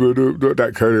 doob, doob, doob,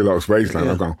 that Curly Locks bass line.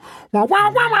 I'm going,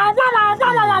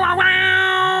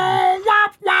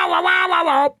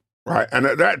 right. And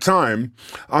at that time,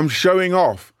 I'm showing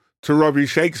off to Robbie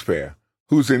Shakespeare,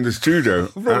 who's in the studio.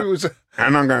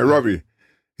 And I'm going, Robbie,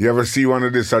 you ever see one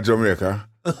of this at Jamaica?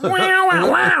 Right,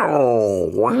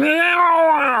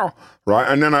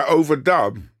 and then I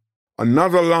overdub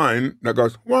another line that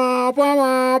goes wah wah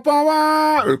wah wah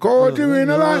wah. Caught you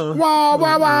in a line, wah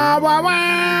wah wah wah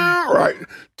wah. Right,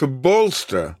 to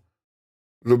bolster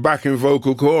the backing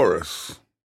vocal chorus.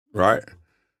 Right.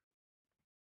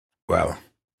 Well,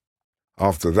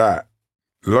 after that,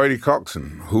 Lloydie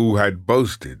Coxon, who had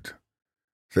boasted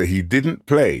that he didn't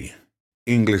play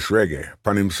English reggae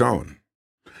upon his own,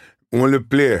 only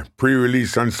play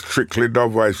pre-release and strictly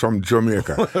dubwise from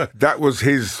Jamaica. That was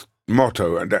his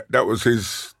motto, and that was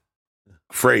his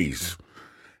phrase.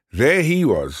 There he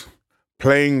was,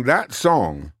 playing that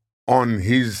song on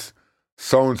his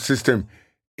sound system,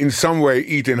 in some way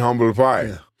eating humble pie.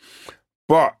 Yeah.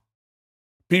 But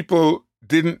people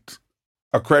didn't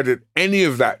accredit any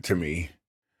of that to me.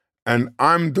 And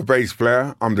I'm the bass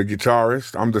player, I'm the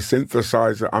guitarist, I'm the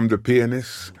synthesizer, I'm the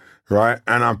pianist, right?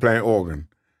 And I'm playing organ.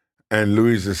 And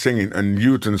Louise is singing, and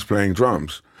Newton's playing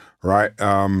drums, right?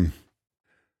 The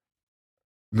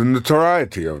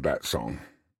notoriety of that song,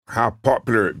 how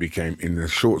popular it became in a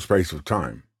short space of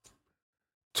time,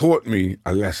 taught me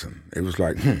a lesson. It was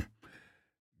like,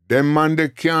 them man, they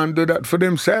can't do that for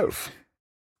themselves,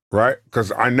 right?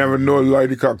 Because I never know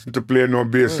Lloydie Coxon to play no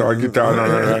bass or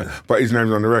guitar, but his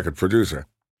name's on the record, producer.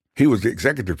 He was the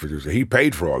executive producer. He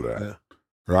paid for all that,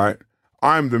 right?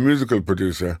 I'm the musical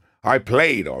producer. I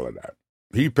played all of that.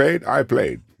 He paid, I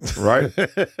played, right?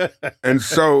 And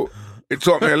so it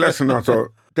taught me a lesson. I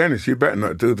thought, Dennis, you better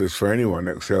not do this for anyone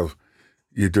except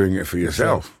you're doing it for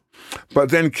yourself.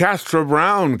 But then Castro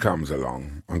Brown comes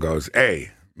along and goes, hey,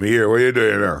 me here, what are you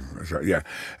doing now? I said, yeah.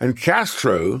 And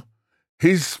Castro,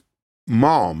 his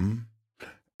mom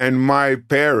and my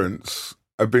parents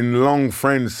have been long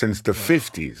friends since the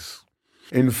 50s.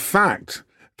 In fact,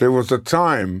 there was a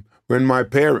time when my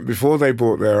parents, before they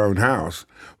bought their own house,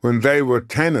 when they were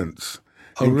tenants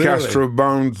in Castro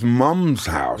Brown's mum's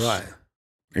house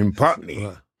in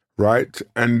Putney, right?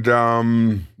 And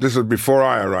this was before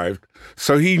I arrived.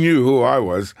 So he knew who I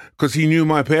was because he knew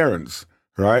my parents,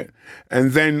 right?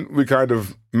 And then we kind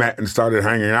of met and started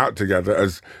hanging out together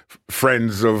as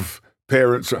friends of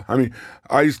parents. I mean,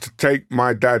 I used to take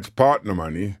my dad's partner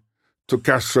money to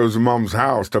Castro's mum's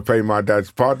house to pay my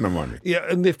dad's partner money. Yeah,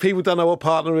 and if people don't know what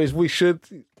partner is, we should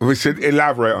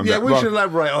elaborate on that. Yeah, we should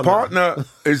elaborate on partner that.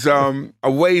 Is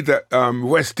a way that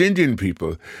West Indian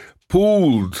people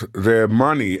pooled their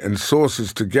money and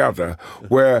sources together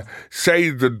where, say,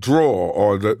 the draw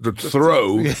or the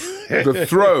throw, the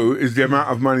throw is the amount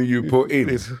of money you put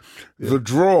in. The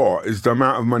draw is the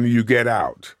amount of money you get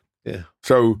out. Yeah.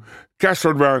 So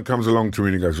Castro Brown comes along to me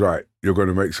and he goes, right, you're going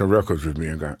to make some records with me.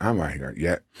 And I go, am I? He goes,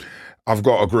 yeah. I've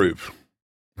got a group.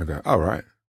 I go, all right,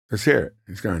 let's hear it.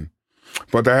 He's going,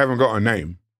 but they haven't got a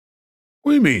name.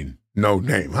 What do you mean, no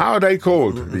name? How are they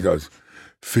called? He goes,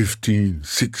 15,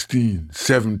 16,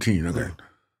 17. I go,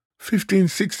 15,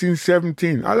 16,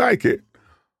 17. I like it.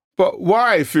 But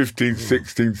why 15,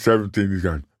 16, 17? He's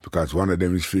going, because one of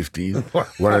them is 15,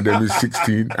 one of them is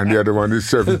 16, and the other one is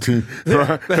 17.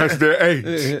 Right? That's their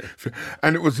age.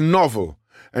 And it was novel.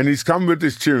 And he's come with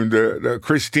this tune, the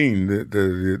Christine,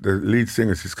 the lead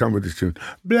singer, she's come with this tune.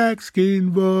 Black skin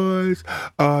boys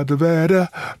are the better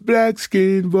black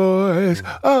skin boys.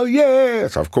 Oh,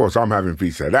 yes. Of course, I'm having a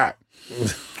piece of that.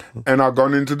 And I've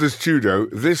gone into the studio,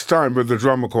 this time with a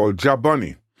drummer called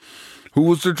Jabunny, who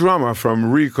was the drummer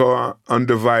from Rico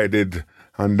Undivided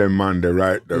and then Monday,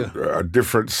 right? A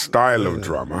different style of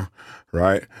drummer,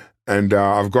 right? And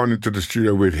I've gone into the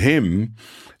studio with him,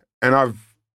 and I've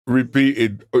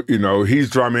repeated, he's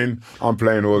drumming, I'm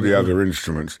playing all the other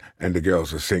instruments, and the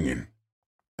girls are singing.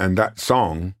 And that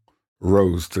song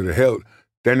rose to the hill.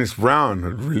 Dennis Brown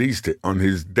had released it on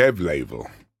his Deb label,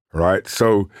 right?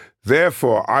 So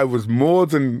therefore, I was more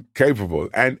than capable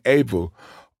and able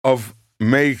of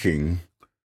making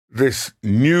this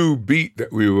new beat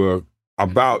that we were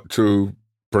about to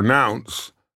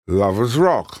pronounce Lovers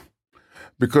Rock.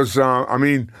 Because, a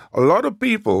lot of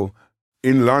people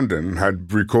in London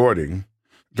had recording.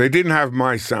 They didn't have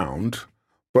my sound,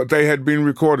 but they had been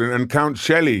recording, and Count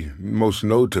Shelley, most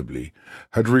notably,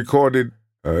 had recorded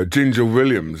Ginger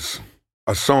Williams,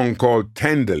 a song called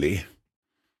Tenderly.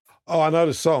 Oh, I know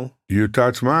the song. You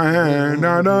touch my hand,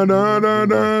 da da da da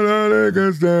da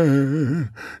da da.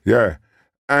 Yeah.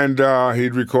 And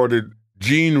he'd recorded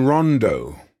Gene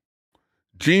Rondo.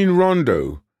 Gene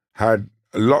Rondo had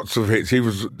lots of hits. He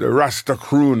was the Rasta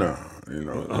crooner,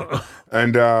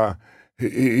 and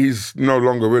he's no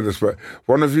longer with us, but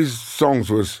one of his songs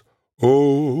was,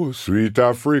 "Oh, sweet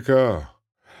Africa,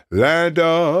 land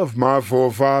of my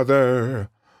forefather."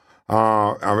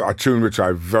 A tune which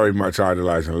I very much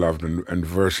idolized and loved and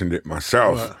versioned it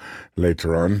myself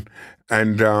later on.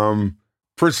 And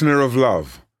Prisoner of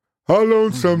Love. How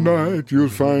lonesome night you'll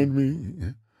find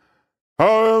me.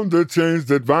 I am the chains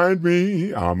that bind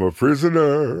me. I'm a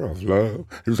prisoner of love.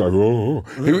 He was like, oh.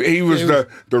 He was the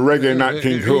reggae Nat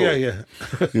King Cole. Yeah.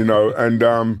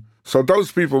 And so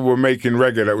those people were making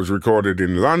reggae that was recorded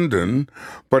in London,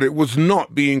 but it was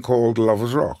not being called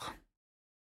Lovers Rock.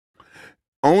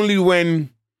 Only when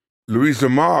Louisa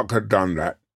Mark had done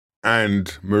that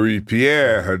and Marie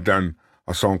Pierre had done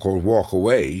a song called Walk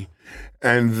Away,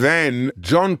 and then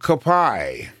John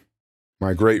Kapai,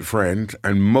 my great friend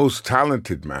and most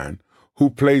talented man,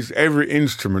 who plays every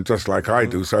instrument just like I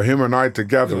do. So him and I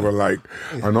together were like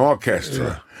an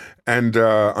orchestra. And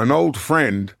an old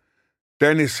friend,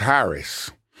 Dennis Harris,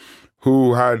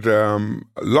 who had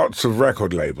lots of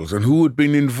record labels and who had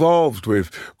been involved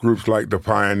with groups like the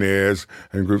Pioneers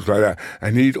and groups like that.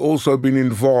 And he'd also been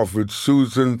involved with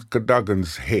Susan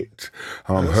Cadogan's hit,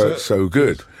 Hurt So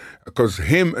Good, because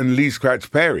him and Lee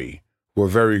Scratch Perry were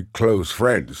very close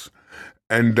friends.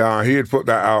 And he had put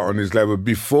that out on his label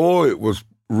before it was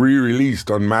re-released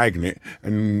on Magnet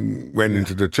and went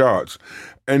into the charts.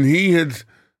 And he had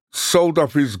sold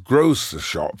up his grocer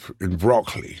shop in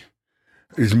Brockley,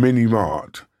 his mini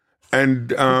mart, and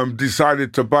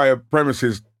decided to buy a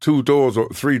premises 2 doors or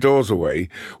 3 doors away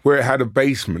where it had a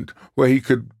basement where he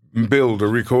could build a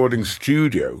recording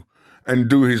studio and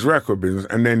do his record business,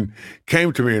 and then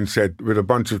came to me and said, with a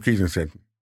bunch of keys, and said,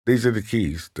 these are the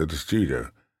keys to the studio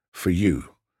for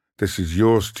you. This is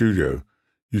your studio.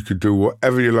 You could do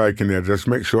whatever you like in there. Just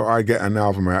make sure I get an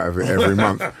album out of it every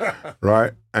month,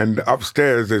 right? And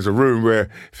upstairs, there's a room where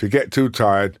if you get too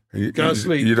tired, you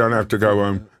don't have to go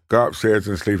home. Go upstairs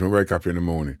and sleep and wake up in the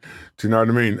morning. Do you know what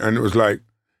I mean? And it was like,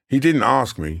 he didn't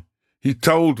ask me. He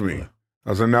told me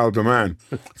as an elder man.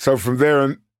 So from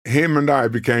there, him and I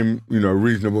became,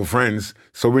 reasonable friends.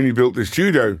 So when he built the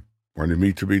studio, wanted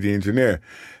me to be the engineer.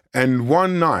 And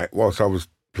one night, whilst I was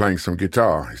playing some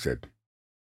guitar, he said,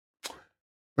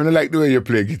 "Man, I like the way you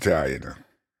play guitar,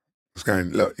 It's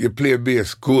going, look, you play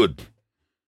bass good,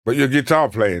 but your guitar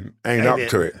playing ain't up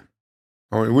to it."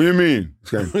 I went, "What do you mean?"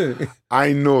 It's going,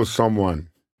 "I know someone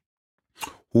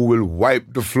who will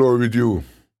wipe the floor with you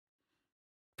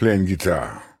playing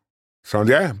guitar." So,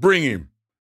 yeah, bring him,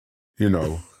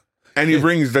 And he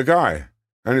brings the guy.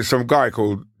 And it's some guy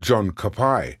called John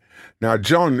Kapai. Now,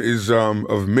 John is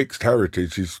of mixed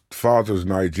heritage. His father's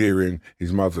Nigerian,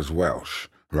 his mother's Welsh,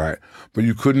 right? But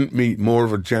you couldn't meet more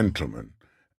of a gentleman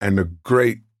and a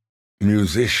great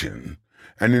musician.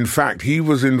 And in fact, he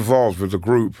was involved with a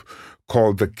group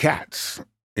called The Cats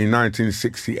in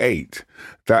 1968,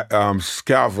 that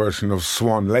ska version of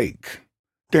Swan Lake.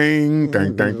 Ding,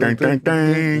 ding, ding, ding, ding,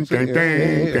 ding, ding, ding, ding,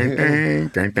 ding,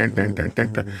 ding, ding, ding,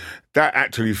 ding, ding. That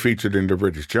actually featured in the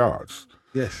British charts.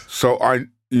 Yes. So I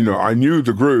knew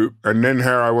the group, and then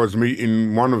here I was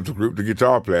meeting one of the group, the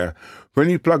guitar player. When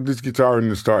he plugged his guitar in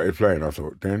and started playing, I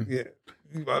thought, then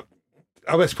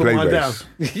I best put mine down.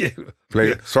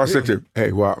 Play. So I said to him,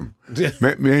 "Hey, what?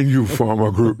 Me and you form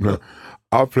a group now.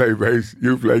 I'll play bass,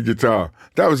 you play guitar."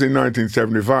 That was in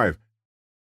 1975.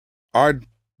 I'd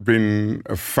been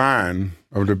a fan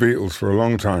of the Beatles for a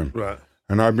long time. Right.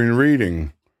 And I've been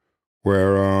reading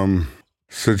where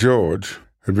Sir George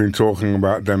had been talking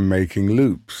about them making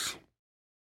loops.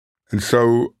 And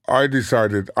so I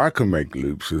decided I could make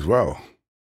loops as well.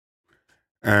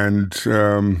 And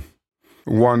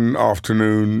one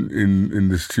afternoon in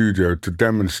the studio to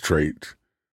demonstrate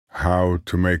how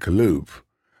to make a loop,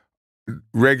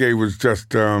 reggae was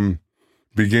just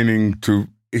beginning to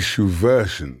issue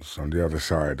versions on the other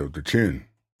side of the tune.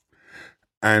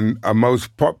 And a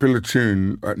most popular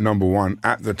tune at number one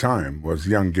at the time was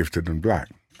Young, Gifted and Black.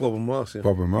 Bob and Marcia.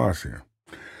 Bob and Marcia.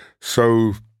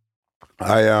 So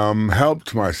I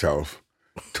helped myself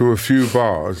to a few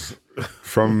bars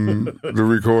from the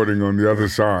recording on the other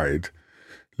side,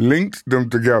 linked them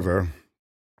together,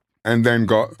 and then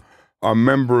got a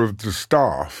member of the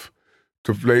staff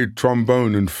to play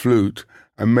trombone and flute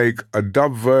and make a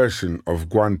dub version of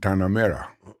Guantanamera.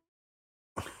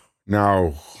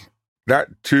 Now, that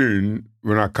tune,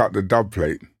 when I cut the dub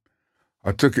plate,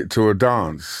 I took it to a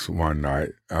dance one night,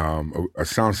 a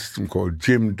sound system called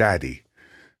Jim Daddy.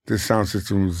 This sound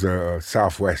system was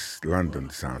Southwest London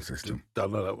sound system.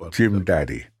 Don't know that one. Jim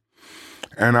Daddy.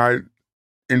 And I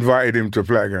invited him to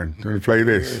play again, to play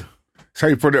this. Yeah. So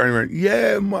he put it on and he went,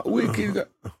 yeah, my wicked.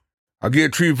 I'll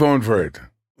get £3 for it.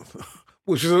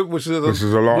 Which is a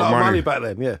lot of money back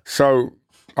then, yeah. So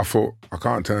I thought, I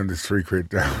can't turn this £3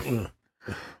 down.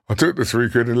 I took the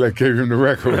 £3 and gave him the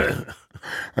record.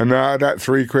 And that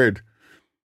 £3,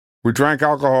 we drank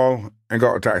alcohol and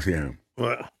got a taxi home.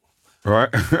 Right.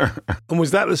 And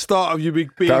was that the start of you being?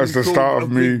 That was the start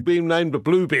of me being named a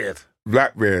Bluebeard.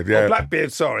 Blackbeard, yeah. Oh,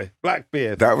 Blackbeard, sorry,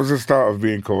 Blackbeard. That was the start of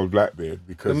being called Blackbeard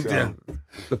because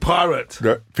the pirate.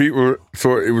 The people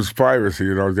thought it was piracy,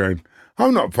 and I was going,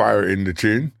 I'm not pirating the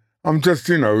tune. I'm just,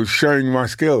 showing my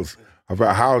skills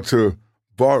about how to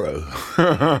borrow.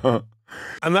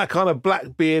 And that kind of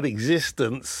Blackbeard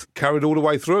existence carried all the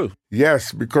way through.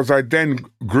 Yes, because I then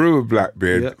grew a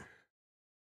Blackbeard. Yeah.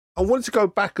 I wanted to go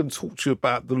back and talk to you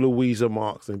about the Louisa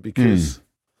Marks thing because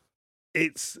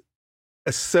it's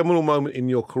a seminal moment in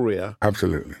your career.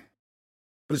 Absolutely.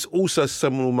 But it's also a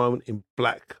seminal moment in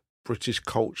Black British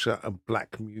culture and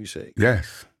Black music.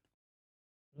 Yes.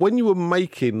 When you were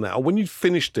making that, or when you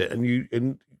finished it and you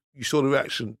saw the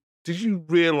reaction, did you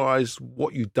realise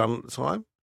what you'd done at the time?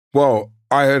 Well,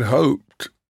 I had hoped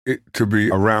it to be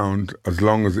around as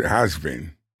long as it has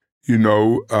been,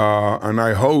 and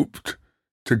I hoped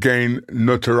to gain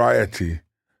notoriety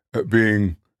at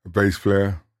being a bass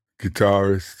player,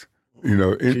 guitarist,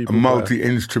 a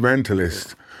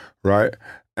multi-instrumentalist, right?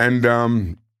 And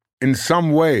in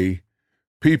some way,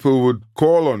 people would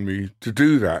call on me to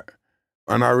do that.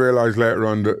 And I realized later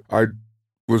on that I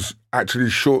was actually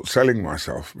short-selling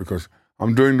myself because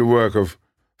I'm doing the work of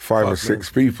five or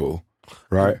six people,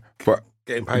 right? But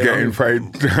getting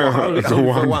paid as a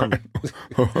one.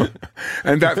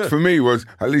 And that for me was,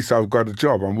 at least I've got a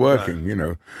job, I'm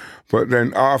working, But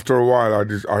then after a while,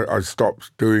 I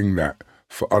stopped doing that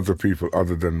for other people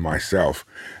other than myself.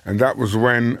 And that was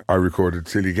when I recorded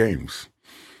Silly Games.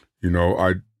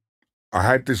 I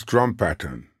had this drum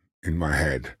pattern in my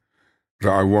head that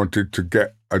I wanted to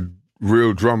get a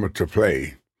real drummer to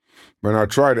play. And I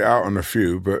tried it out on a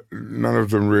few, but none of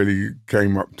them really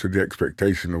came up to the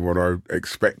expectation of what I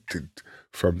expected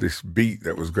from this beat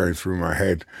that was going through my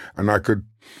head. And I could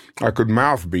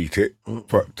mouth beat it,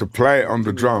 but to play it on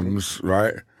the drums,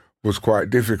 right, was quite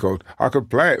difficult. I could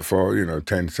play it for,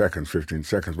 10 seconds, 15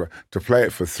 seconds, but to play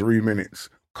it for 3 minutes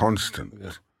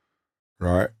constant,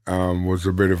 right, was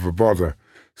a bit of a bother.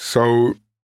 So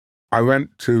I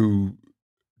went to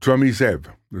Drummy Zeb,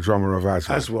 the drummer of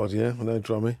Aswad. Aswad, yeah, I know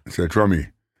Drummy. I said,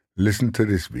 Drummy, listen to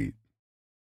this beat.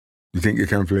 You think you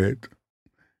can play it?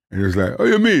 And he was like, oh,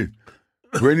 you mean?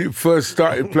 When he first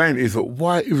started playing, he thought,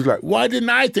 why? He was like, why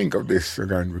didn't I think of this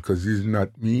again? Because he's not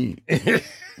me.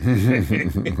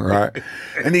 Right?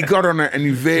 And he got on it and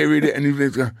he varied it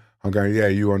and I'm going, yeah,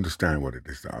 you understand what it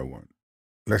is that I want.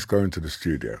 Let's go into the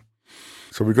studio.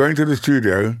 So we go into the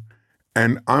studio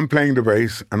and I'm playing the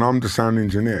bass and I'm the sound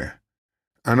engineer.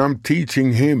 And I'm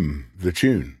teaching him the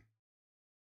tune.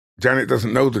 Janet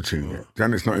doesn't know the tune yet.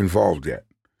 Janet's not involved yet.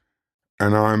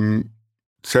 And I'm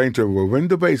saying to her, well, when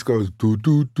the bass goes do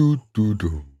do do do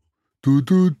do do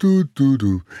do do do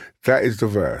do, that is the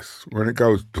verse. When it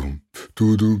goes doom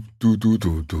do do do do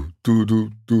do do do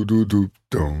do do do do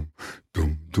doom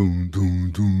doom doom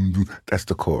doom doom doom, that's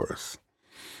the chorus,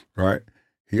 right?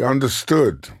 He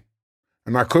understood,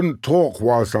 and I couldn't talk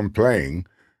whilst I'm playing.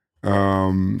 So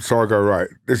I go, right,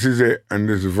 this is it, and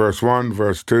this is verse 1,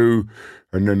 verse 2,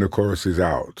 and then the chorus is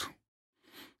out.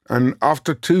 And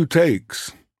after 2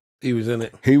 takes, he was in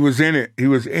it. He was in it. He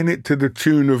was in it to the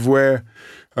tune of where,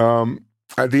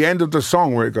 at the end of the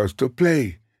song where it goes, to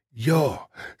play, You're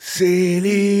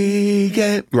silly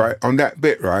again. Right, on that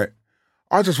bit, right?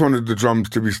 I just wanted the drums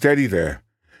to be steady there.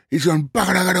 He's going,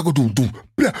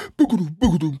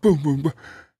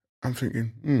 I'm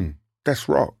thinking, that's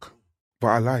rock, but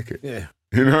I like it. Yeah.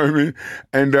 You know what I mean?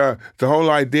 And the whole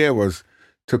idea was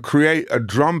to create a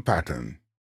drum pattern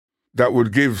that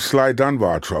would give Sly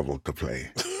Dunbar trouble to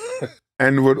play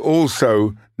and would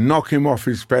also knock him off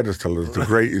his pedestal as the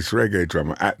greatest reggae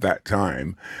drummer at that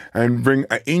time and bring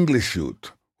an English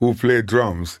youth who played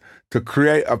drums to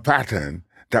create a pattern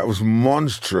that was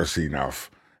monstrous enough,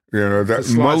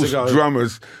 that most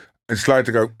drummers, and Sly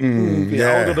to go, hold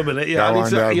on a minute,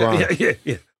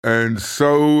 yeah. And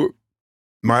so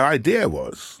my idea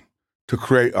was to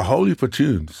create a whole heap of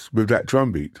tunes with that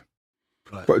drum beat.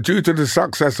 Right. But due to the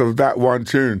success of that one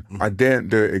tune, I daren't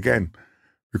do it again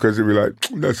because it'd be like,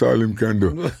 that's all him can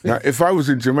do. Now, if I was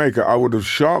in Jamaica, I would have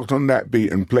sharked on that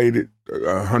beat and played it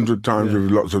 100 times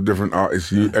with lots of different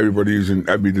artists, everybody using,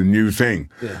 that'd be the new thing.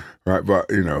 Yeah. Right, but,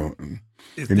 in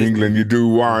England, you do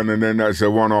one and then that's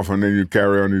a one-off and then you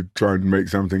carry on, you try and make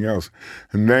something else.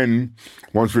 And then,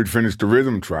 once we'd finished the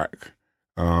rhythm track,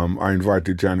 I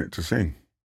invited Janet to sing.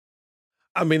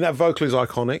 I mean, that vocal is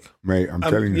iconic. Mate, I'm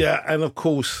telling you. Yeah, and of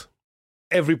course,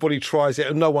 everybody tries it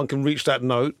and no one can reach that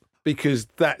note because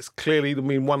that's clearly,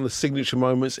 one of the signature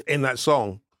moments in that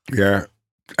song. Yeah,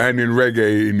 and in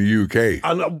reggae in the UK.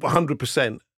 And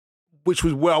 100%, which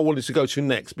was where I wanted to go to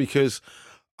next because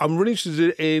I'm really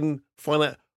interested in finding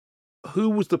out who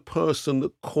was the person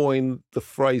that coined the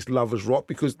phrase lovers rock,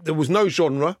 because there was no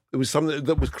genre. It was something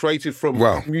that was created from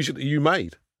music that you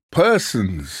made.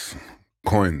 Persons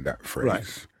coined that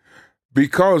phrase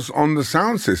because on the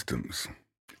sound systems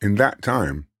in that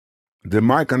time, the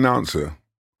mic announcer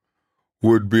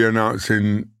would be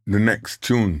announcing the next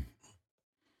tune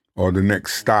or the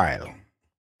next style.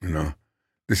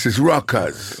 This is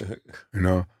rockers,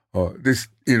 or this,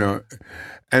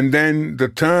 and then the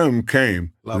term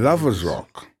came, lovers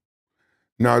rock.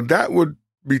 Now that would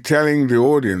be telling the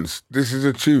audience, this is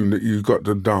a tune that you've got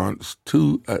to dance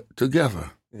to together.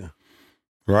 Yeah.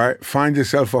 Right? Find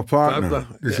yourself a partner.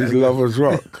 This is lovers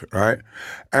rock, right?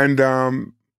 And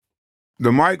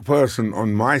the mic person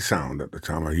on my sound at the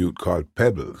time, a youth called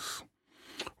Pebbles,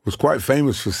 was quite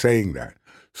famous for saying that.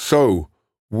 So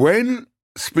when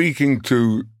speaking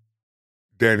to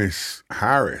Dennis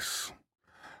Harris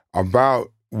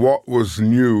about what was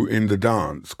new in the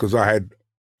dance, because I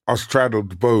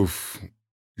straddled both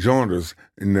genres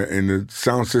in the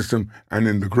sound system and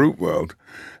in the group world,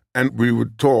 and we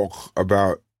would talk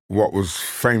about what was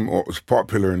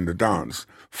popular in the dance.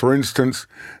 For instance,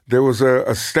 there was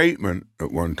a statement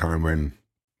at one time when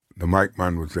the mic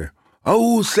man was there,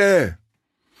 "Oh, sir,"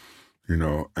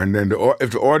 and then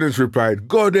if the audience replied,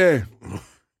 "Go there,"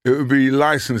 it would be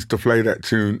licensed to play that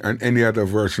tune and any other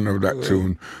version of that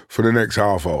tune for the next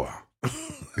half hour,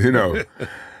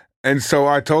 And so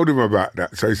I told him about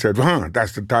that. So he said,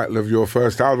 that's the title of your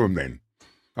first album then.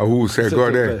 Who said,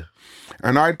 go there.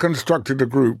 And I'd constructed a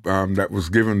group that was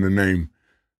given the name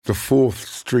the 4th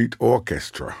Street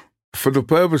Orchestra for the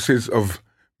purposes of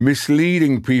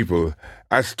misleading people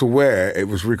as to where it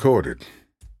was recorded.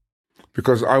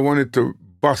 Because I wanted to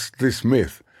bust this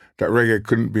myth that reggae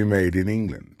couldn't be made in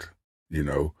England,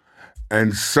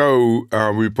 And so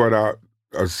we put out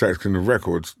a section of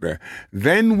records there.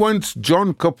 Then once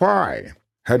John Kapai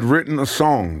had written a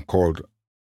song called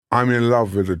I'm in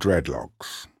Love with the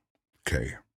Dreadlocks.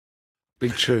 Okay.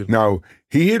 Big tune. Now,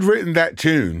 he had written that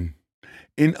tune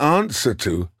in answer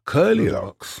to Curly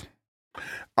Locks.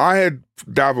 I had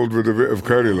dabbled with a bit of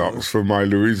Curly Locks for my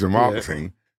Louisa Mark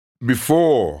thing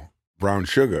before Brown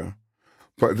Sugar,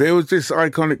 but there was this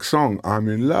iconic song, I'm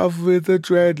in Love with the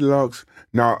Dreadlocks.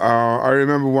 Now, I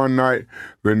remember one night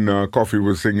when Coffee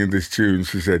was singing this tune,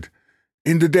 she said,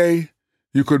 in the day,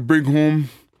 you could bring home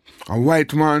a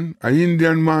white man, an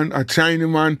Indian man, a Chinese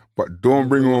man, but don't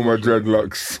bring home a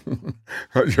dreadlocks.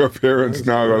 Your parents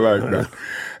now are like that.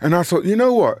 And I thought, you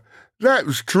know what? That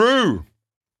was true.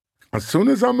 As soon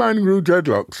as a man grew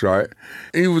dreadlocks, right,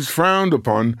 he was frowned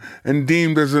upon and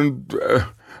deemed as a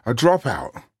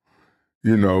dropout,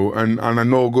 and a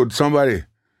no good somebody.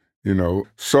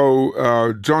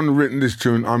 So John written this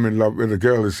tune, I'm in love with the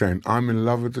girl is saying, I'm in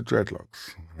love with the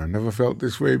dreadlocks. I never felt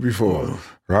this way before,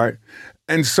 right?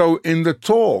 And so in the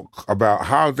talk about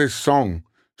how this song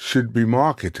should be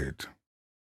marketed,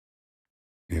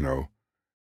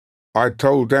 I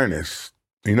told Dennis,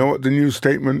 you know what the new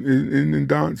statement in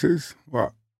dance is?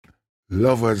 What?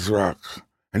 Lovers rock.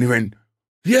 And he went,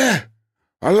 yeah,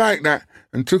 I like that.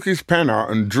 And took his pen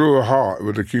out and drew a heart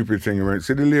with a Cupid thing and went,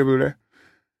 see the label there?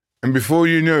 And before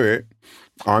you knew it,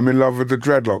 I'm in Love with the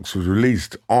Dreadlocks was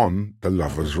released on the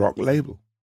Lovers Rock label.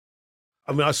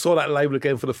 I mean, I saw that label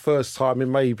again for the first time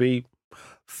in maybe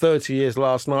 30 years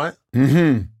last night.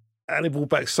 Mm-hmm. And it brought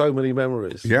back so many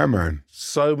memories. Yeah, man.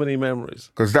 So many memories.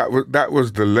 Because that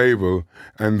was the label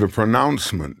and the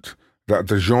pronouncement that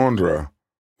the genre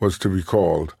was to be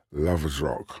called Lovers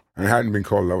Rock. And it hadn't been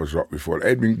called Lovers Rock before. It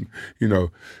had been,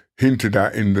 hinted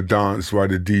at in the dance by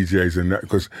the DJs and that,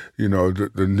 because,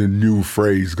 the new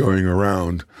phrase going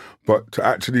around. But to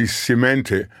actually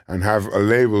cement it and have a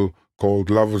label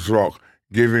called Lovers Rock,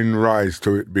 giving rise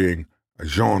to it being a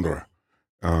genre,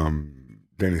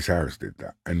 Dennis Harris did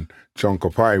that. And John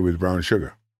Copai with Brown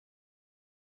Sugar.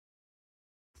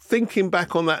 Thinking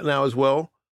back on that now as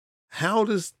well, how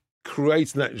does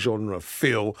creating that genre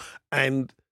feel,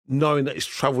 and knowing that it's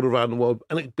travelled around the world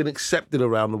and it's been accepted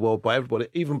around the world by everybody,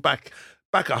 even back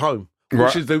at home,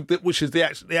 right, which is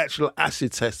the actual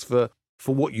acid test for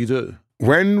what you do?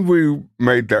 When we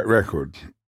made that record,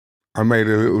 I made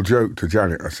a little joke to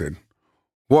Janet. I said,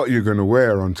 "What are you going to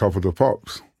wear on Top of the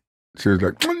Pops?" She was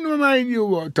like, "No, mind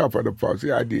you, on Top of the Pops."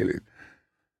 Yeah, I deal it.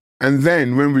 And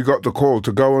then when we got the call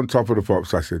to go on Top of the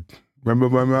Pops, I said, "Remember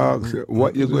when I asked you,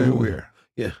 what you going to wear?"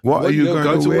 Yeah. What are you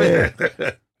going to wear?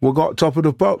 We got Top of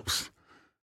the Pops.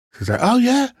 She's like, "Oh,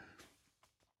 yeah."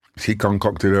 She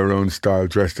concocted her own style,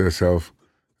 dressed herself.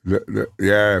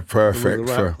 Yeah, perfect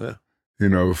for,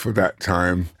 for that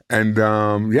time. And,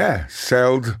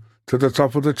 sailed to the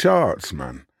top of the charts,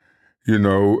 man.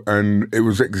 And it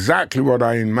was exactly what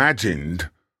I imagined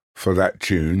for that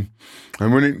tune.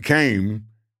 And when it came,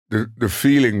 the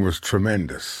feeling was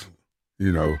tremendous.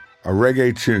 A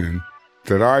reggae tune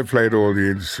that I played all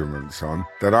the instruments on,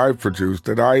 that I produced,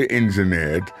 that I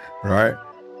engineered, right,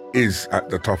 is at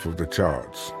the top of the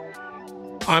charts.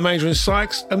 I'm Adrian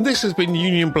Sykes, and this has been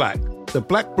Union Black, the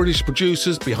Black British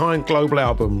producers behind global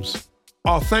albums.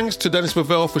 Our thanks to Dennis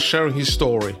Bovell for sharing his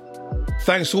story.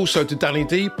 Thanks also to Danny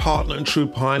D, partner and true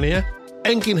pioneer,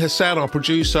 Engin Hassan, our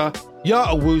producer, Ya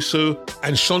Owusu,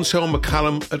 and Chantel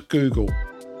McCallum at Google.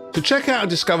 To check out and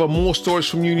discover more stories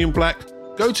from Union Black,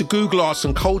 go to Google Arts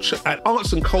and Culture at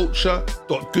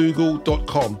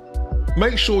artsandculture.google.com.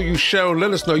 Make sure you share and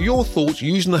let us know your thoughts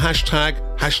using the hashtag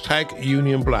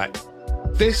 #UnionBlack.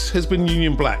 This has been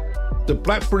Union Black, the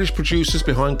Black British producers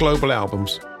behind global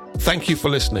albums. Thank you for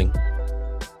listening.